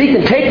 Seek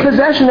and take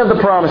possession of the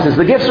promises.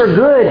 The gifts are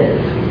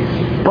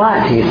good.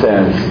 But, he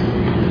says,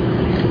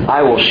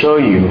 I will show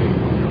you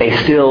a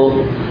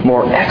still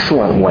more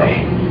excellent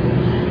way.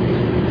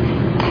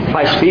 If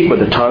I speak with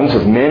the tongues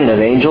of men and of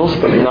angels,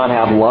 but do not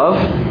have love,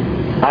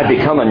 I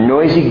become a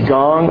noisy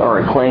gong or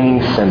a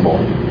clanging cymbal.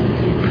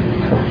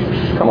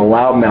 I'm a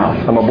loud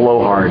mouth. I'm a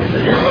blowhard.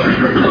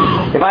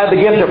 If I have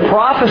the gift of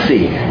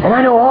prophecy, and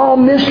I know all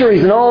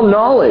mysteries and all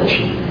knowledge,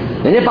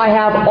 and if I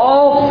have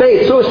all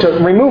faith so as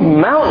to remove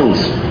mountains,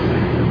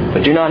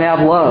 but do not have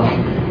love,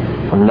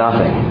 I'm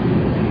nothing.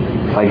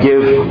 If I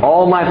give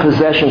all my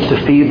possessions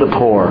to feed the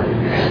poor,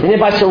 and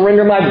if I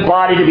surrender my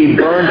body to be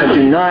burned but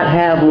do not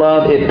have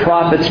love, it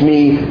profits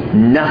me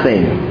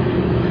nothing.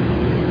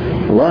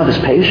 Love is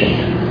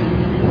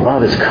patient.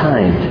 Love is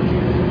kind.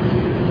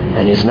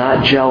 And is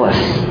not jealous.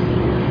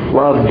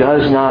 Love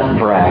does not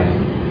brag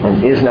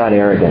and is not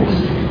arrogant.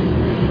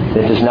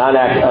 It does not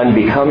act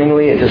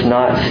unbecomingly. It does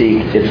not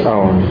seek its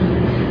own.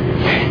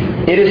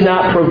 It is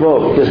not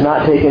provoked, does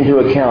not take into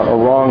account a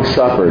wrong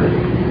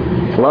suffered.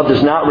 Love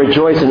does not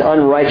rejoice in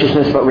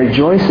unrighteousness, but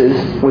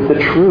rejoices with the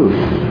truth.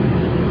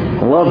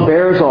 Love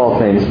bears all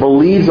things,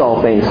 believes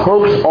all things,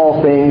 hopes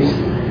all things,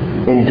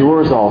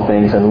 endures all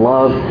things, and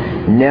love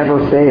never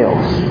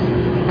fails.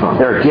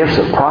 There are gifts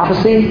of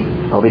prophecy,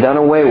 they'll be done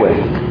away with.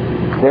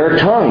 There are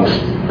tongues,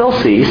 they'll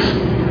cease.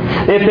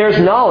 If there's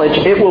knowledge,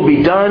 it will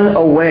be done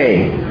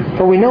away.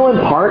 For we know in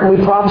part and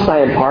we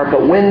prophesy in part,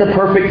 but when the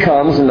perfect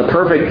comes, and the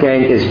perfect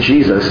gang is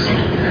Jesus,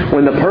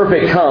 when the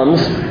perfect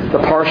comes, the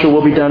partial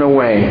will be done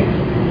away.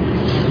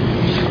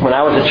 When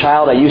I was a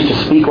child, I used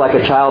to speak like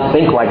a child,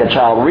 think like a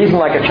child, reason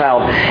like a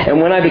child. And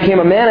when I became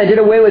a man, I did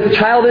away with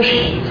childish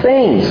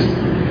things.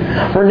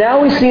 For now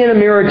we see in a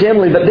mirror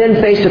dimly, but then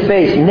face to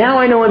face. Now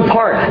I know in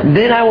part,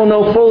 then I will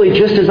know fully,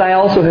 just as I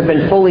also have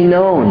been fully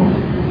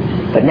known.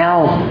 But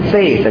now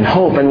faith and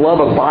hope and love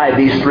abide,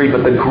 these three.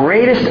 But the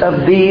greatest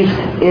of these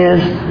is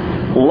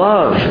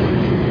love.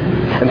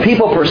 And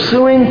people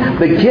pursuing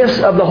the gifts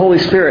of the Holy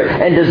Spirit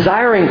and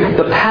desiring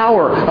the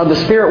power of the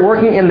Spirit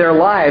working in their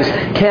lives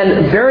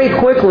can very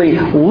quickly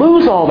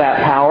lose all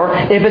that power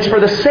if it's for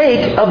the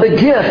sake of the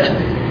gift.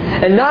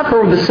 And not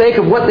for the sake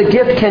of what the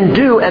gift can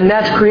do, and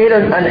that's create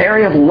an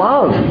area of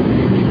love.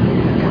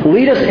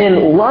 Lead us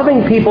in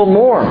loving people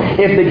more.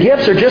 If the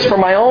gifts are just for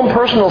my own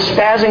personal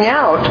spazzing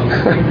out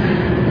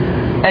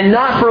and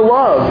not for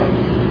love,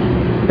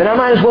 then I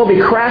might as well be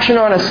crashing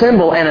on a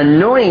cymbal and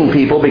annoying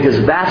people,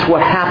 because that's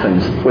what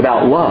happens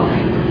without love.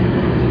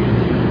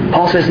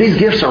 Paul says these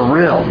gifts are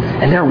real,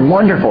 and they're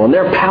wonderful, and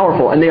they're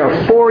powerful, and they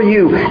are for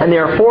you, and they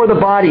are for the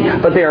body,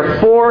 but they are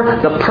for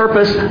the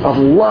purpose of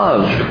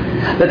love.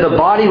 That the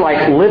body,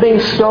 like living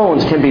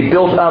stones, can be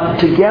built up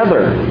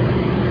together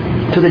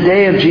to the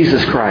day of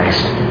Jesus Christ.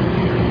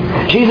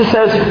 Jesus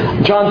says,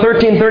 John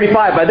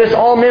 13:35, by this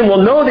all men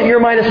will know that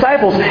you're my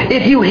disciples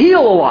if you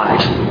heal a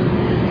lot.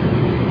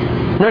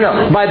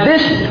 No. By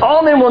this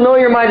all men will know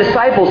you're my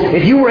disciples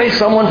if you raise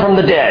someone from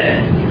the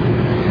dead.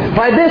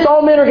 By this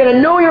all men are going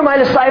to know you're my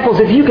disciples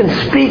if you can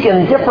speak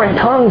in different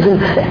tongues. And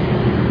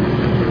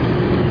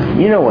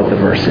you know what the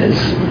verse is.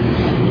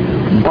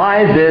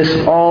 By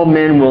this all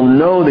men will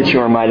know that you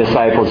are my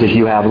disciples if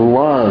you have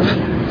love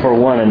for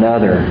one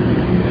another.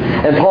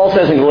 And Paul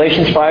says in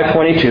Galatians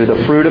 5:22,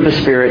 the fruit of the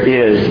Spirit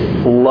is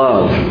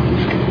love.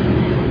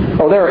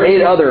 Oh, there are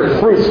 8 other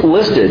fruits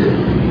listed.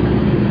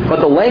 But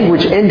the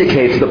language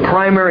indicates the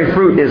primary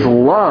fruit is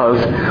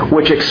love,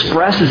 which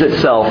expresses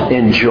itself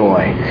in joy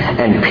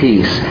and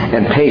peace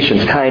and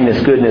patience, kindness,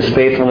 goodness,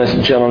 faithfulness,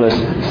 gentleness,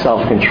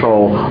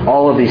 self-control.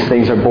 All of these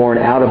things are born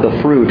out of the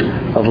fruit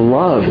of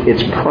love.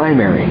 It's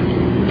primary.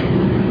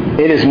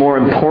 It is more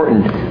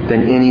important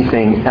than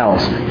anything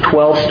else.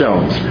 12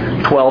 stones,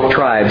 12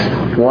 tribes,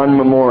 1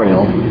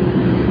 memorial.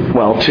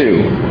 Well,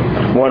 2.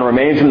 One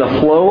remains in the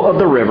flow of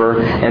the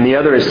river, and the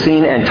other is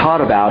seen and taught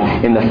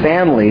about in the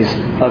families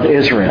of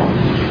Israel.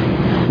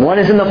 One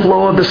is in the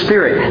flow of the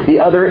Spirit. The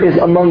other is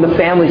among the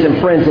families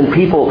and friends and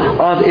people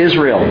of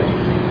Israel.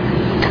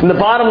 And the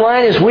bottom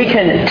line is we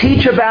can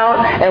teach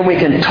about and we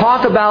can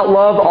talk about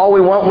love all we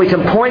want. We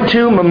can point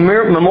to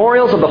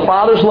memorials of the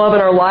Father's love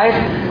in our life,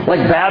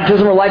 like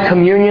baptism or like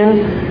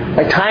communion,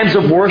 like times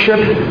of worship.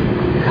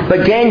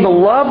 But gang, the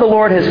love the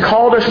Lord has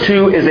called us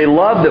to is a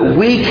love that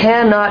we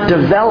cannot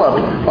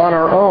develop on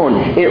our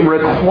own. It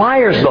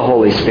requires the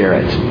Holy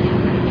Spirit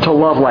to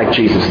love like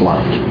Jesus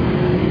loved.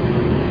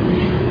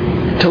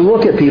 To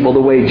look at people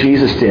the way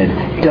Jesus did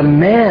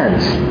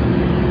demands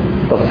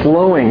the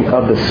flowing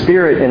of the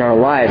Spirit in our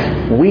life.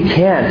 We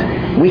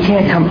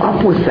can't come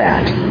up with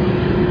that.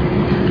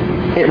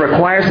 It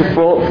requires the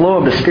flow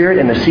of the Spirit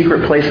in the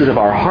secret places of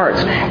our hearts.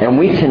 And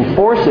we can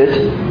force it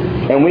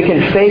and we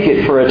can fake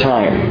it for a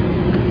time.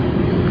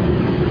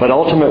 But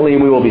ultimately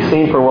we will be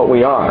seen for what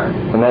we are.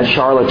 And that's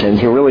charlatans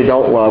who really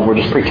don't love. We're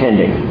just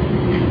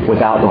pretending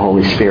without the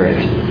Holy Spirit.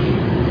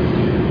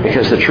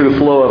 Because the true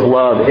flow of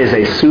love is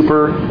a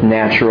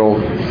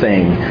supernatural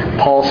thing.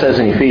 Paul says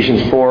in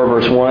Ephesians 4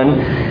 verse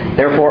 1,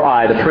 therefore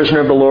I, the prisoner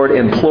of the Lord,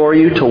 implore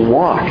you to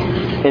walk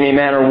in a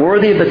manner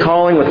worthy of the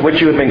calling with which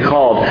you have been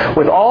called,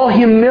 with all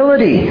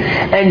humility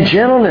and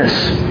gentleness,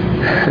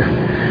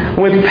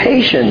 with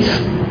patience,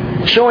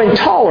 showing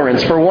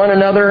tolerance for one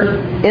another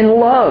in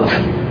love,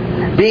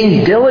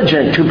 being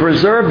diligent to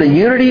preserve the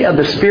unity of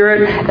the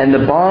Spirit and the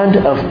bond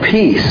of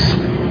peace.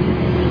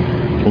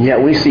 And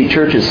yet we see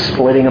churches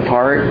splitting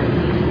apart.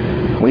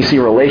 We see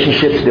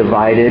relationships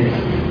divided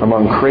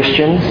among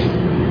Christians.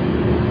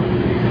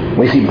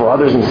 We see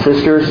brothers and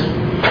sisters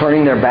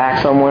turning their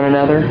backs on one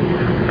another.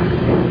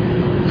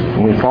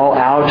 And we fall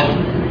out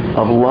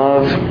of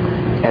love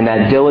and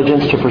that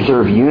diligence to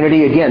preserve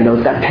unity. Again,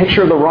 that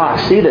picture of the rock.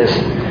 See this?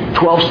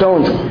 12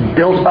 stones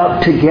built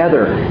up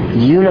together,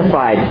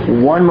 unified,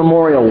 one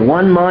memorial,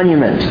 one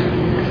monument.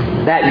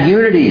 That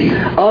unity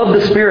of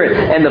the Spirit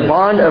and the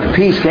bond of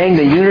peace, gang,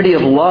 the unity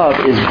of love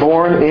is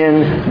born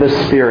in the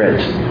Spirit.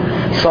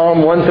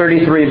 Psalm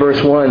 133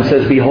 verse 1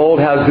 says,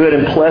 behold how good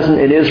and pleasant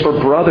it is for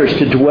brothers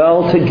to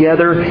dwell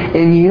together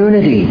in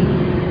unity.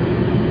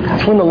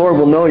 That's when the Lord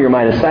will know you're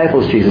my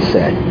disciples, Jesus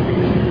said.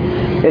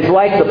 It's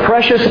like the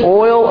precious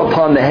oil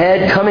upon the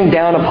head coming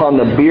down upon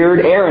the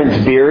beard,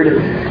 Aaron's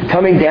beard,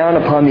 coming down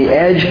upon the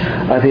edge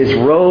of his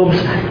robes,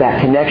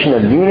 that connection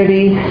of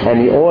unity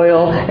and the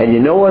oil. And you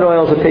know what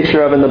oil is a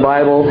picture of in the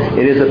Bible?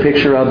 It is a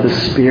picture of the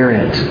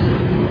Spirit.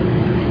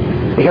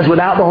 Because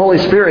without the Holy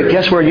Spirit,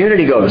 guess where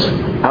unity goes?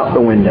 Out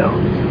the window.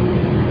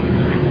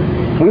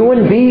 We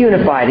wouldn't be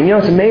unified. And you know,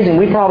 it's amazing.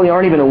 We probably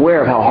aren't even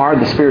aware of how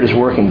hard the Spirit is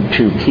working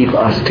to keep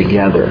us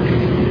together,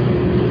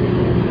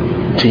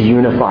 to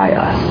unify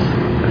us.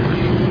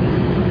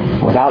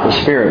 Without the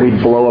Spirit, we'd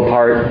blow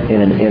apart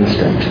in an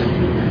instant.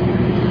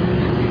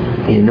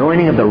 The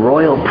anointing of the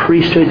royal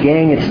priesthood,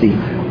 gang, it's the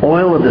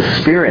oil of the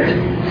Spirit.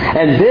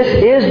 And this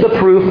is the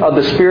proof of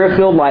the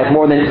Spirit-filled life.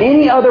 More than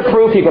any other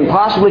proof you can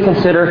possibly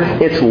consider,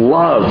 it's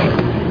love.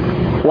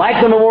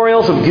 Like the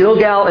memorials of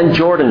Gilgal and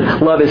Jordan,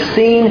 love is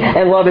seen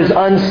and love is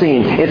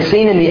unseen. It's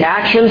seen in the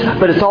actions,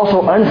 but it's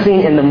also unseen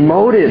in the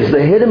motives,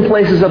 the hidden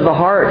places of the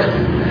heart.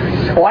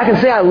 Oh, I can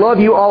say I love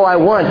you all I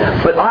want,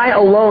 but I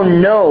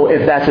alone know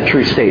if that's a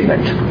true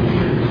statement.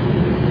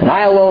 And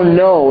I alone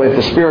know if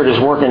the Spirit is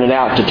working it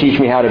out to teach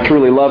me how to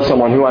truly love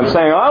someone who I'm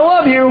saying, I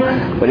love you,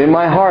 but in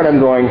my heart I'm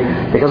going,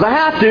 because I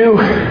have to.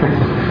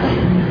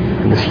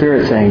 And the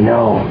Spirit's saying,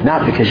 no,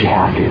 not because you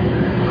have to.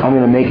 I'm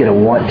going to make it a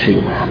want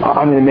to.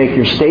 I'm going to make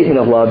your statement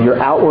of love, your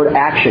outward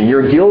action,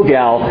 your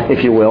Gilgal,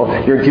 if you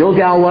will, your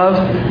Gilgal love,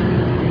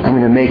 I'm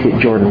going to make it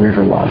Jordan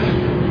River love.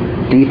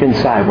 Deep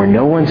inside, where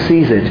no one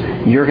sees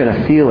it, you're going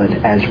to feel it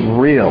as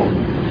real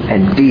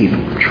and deep,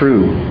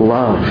 true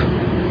love.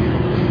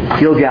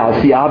 Gilgal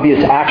is the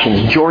obvious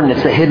actions. Jordan,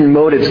 it's the hidden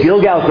motives.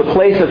 Gilgal is the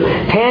place of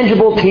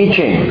tangible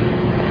teaching,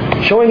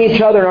 showing each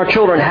other and our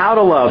children how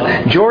to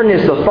love. Jordan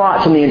is the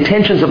thoughts and the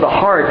intentions of the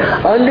heart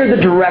under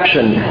the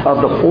direction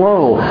of the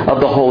flow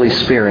of the Holy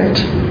Spirit.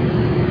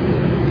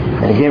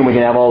 And again, we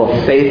can have all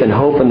the faith and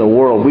hope in the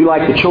world. We,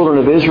 like the children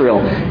of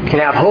Israel, can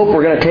have hope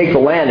we're going to take the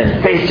land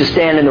and faith to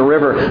stand in the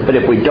river. But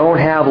if we don't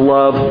have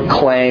love,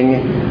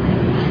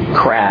 clang,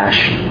 crash,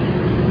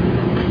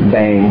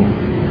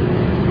 bang,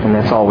 and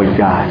that's all we've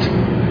got.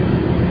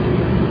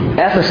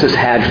 Ephesus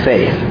had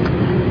faith.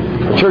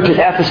 The church at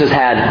Ephesus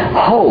had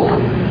hope.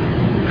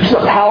 It's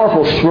a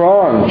powerful,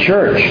 strong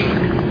church.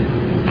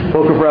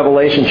 Book of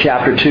Revelation,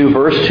 chapter 2,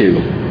 verse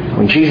 2.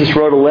 When Jesus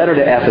wrote a letter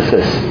to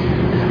Ephesus,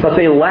 but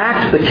they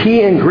lacked the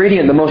key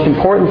ingredient, the most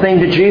important thing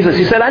to Jesus.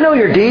 He said, I know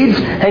your deeds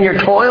and your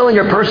toil and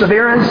your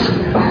perseverance,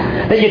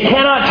 that you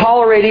cannot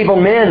tolerate evil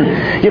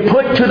men. You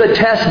put to the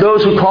test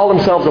those who call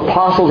themselves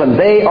apostles, and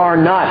they are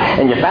not,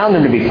 and you found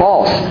them to be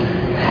false.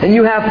 And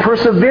you have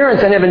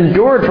perseverance and have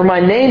endured for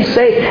my name's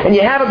sake, and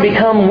you haven't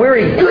become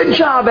weary. Good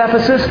job,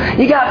 Ephesus.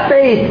 You got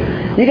faith.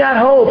 You got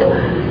hope.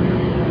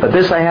 But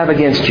this I have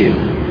against you.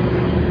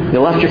 You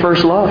left your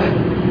first love.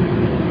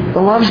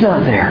 The love's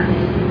not there.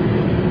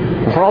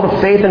 And for all the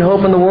faith and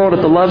hope in the world,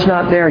 if the love's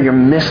not there, you're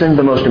missing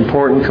the most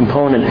important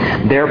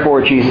component.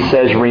 Therefore, Jesus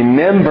says,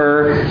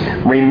 remember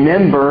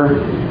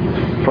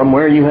from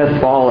where you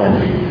have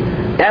fallen.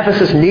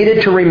 Ephesus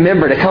needed to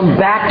remember, to come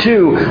back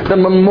to the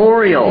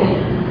memorial,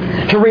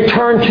 to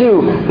return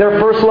to their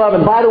first love.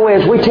 And by the way,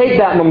 as we take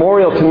that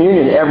memorial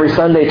communion every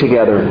Sunday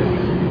together,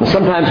 and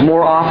sometimes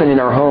more often in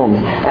our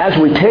homes, as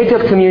we take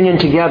up communion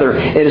together,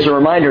 it is a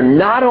reminder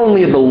not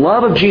only of the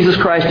love of Jesus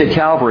Christ at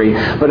Calvary,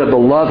 but of the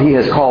love He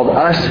has called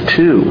us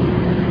to.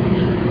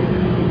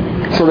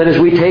 So that as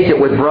we take it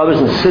with brothers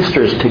and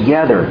sisters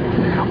together,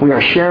 we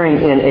are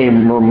sharing in a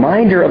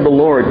reminder of the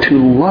Lord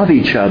to love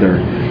each other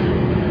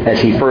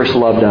as He first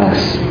loved us.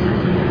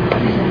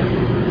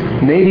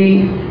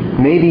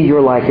 Maybe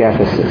you're like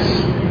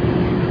Ephesus.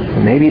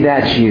 Maybe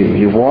that's you.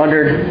 You've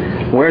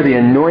wandered where the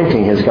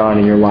anointing has gone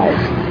in your life.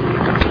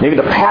 Maybe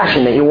the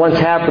passion that you once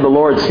had for the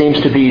Lord seems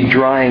to be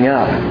drying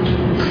up.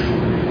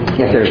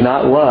 If there's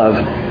not love,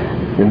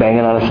 you're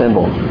banging on a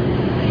cymbal.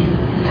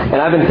 And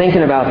I've been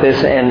thinking about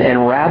this,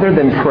 and rather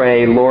than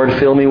pray, Lord,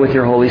 fill me with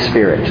your Holy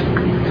Spirit,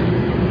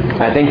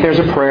 I think there's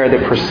a prayer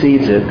that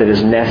precedes it that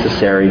is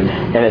necessary,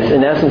 and it's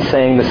in essence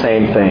saying the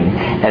same thing.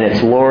 And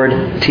it's,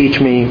 Lord, teach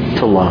me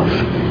to love.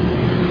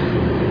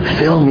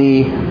 Fill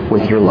me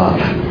with your love.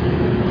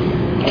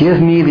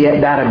 Give me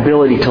that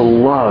ability to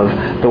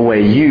love the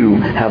way you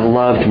have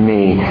loved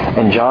me.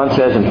 And John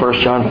says in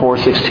 1 John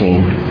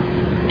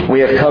 4:16,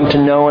 we have come to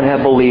know and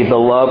have believed the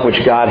love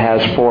which God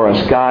has for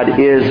us. God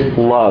is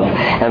love.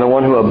 And the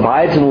one who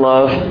abides in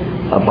love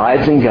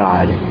abides in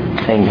God,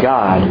 and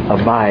God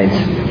abides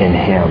in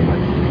him.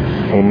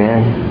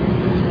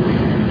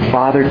 Amen.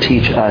 Father,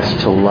 teach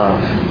us to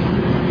love.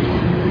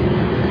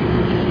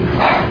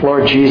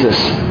 Lord Jesus,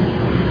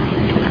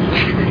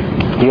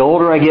 the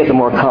older I get, the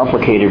more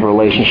complicated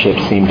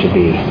relationships seem to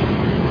be.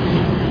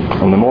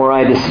 And the more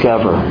I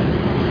discover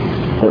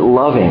that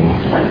loving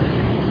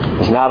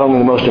is not only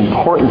the most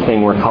important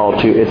thing we're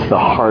called to, it's the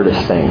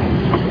hardest thing.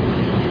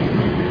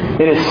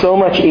 It is so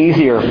much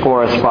easier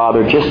for us,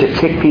 Father, just to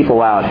kick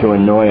people out who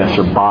annoy us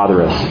or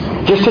bother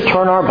us. Just to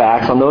turn our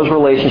backs on those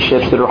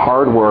relationships that are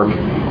hard work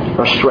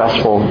or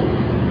stressful.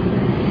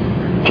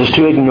 Just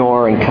to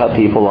ignore and cut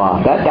people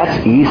off.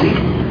 That's easy.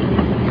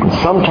 And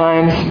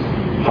sometimes,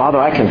 Father,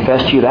 I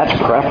confess to you, that's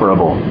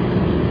preferable.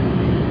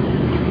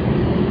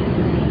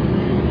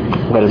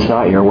 But it's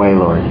not your way,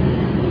 Lord.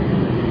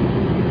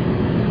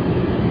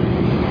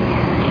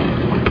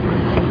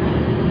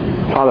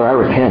 Father, I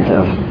repent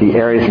of the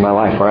areas in my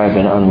life where I've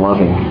been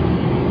unloving.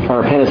 I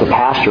repent as a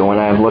pastor when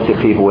I have looked at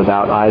people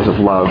without eyes of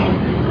love.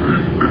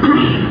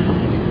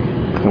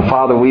 And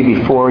Father, we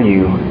before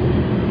you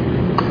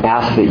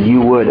ask that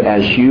you would,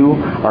 as you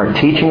are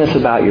teaching us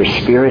about your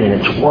Spirit, and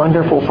it's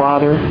wonderful,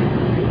 Father,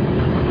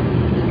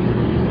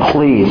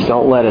 please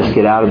don't let us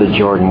get out of the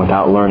Jordan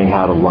without learning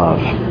how to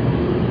love.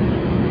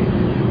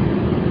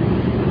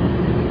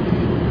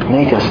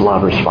 Make us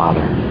lovers,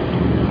 Father.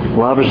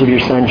 Lovers of your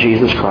Son,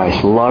 Jesus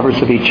Christ.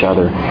 Lovers of each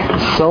other.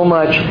 So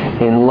much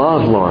in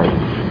love, Lord,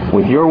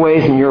 with your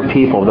ways and your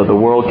people that the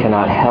world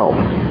cannot help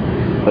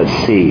but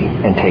see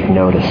and take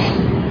notice.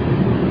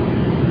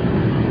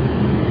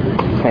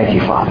 Thank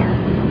you, Father.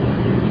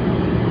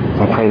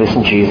 I pray this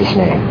in Jesus'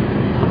 name.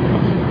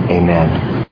 Amen.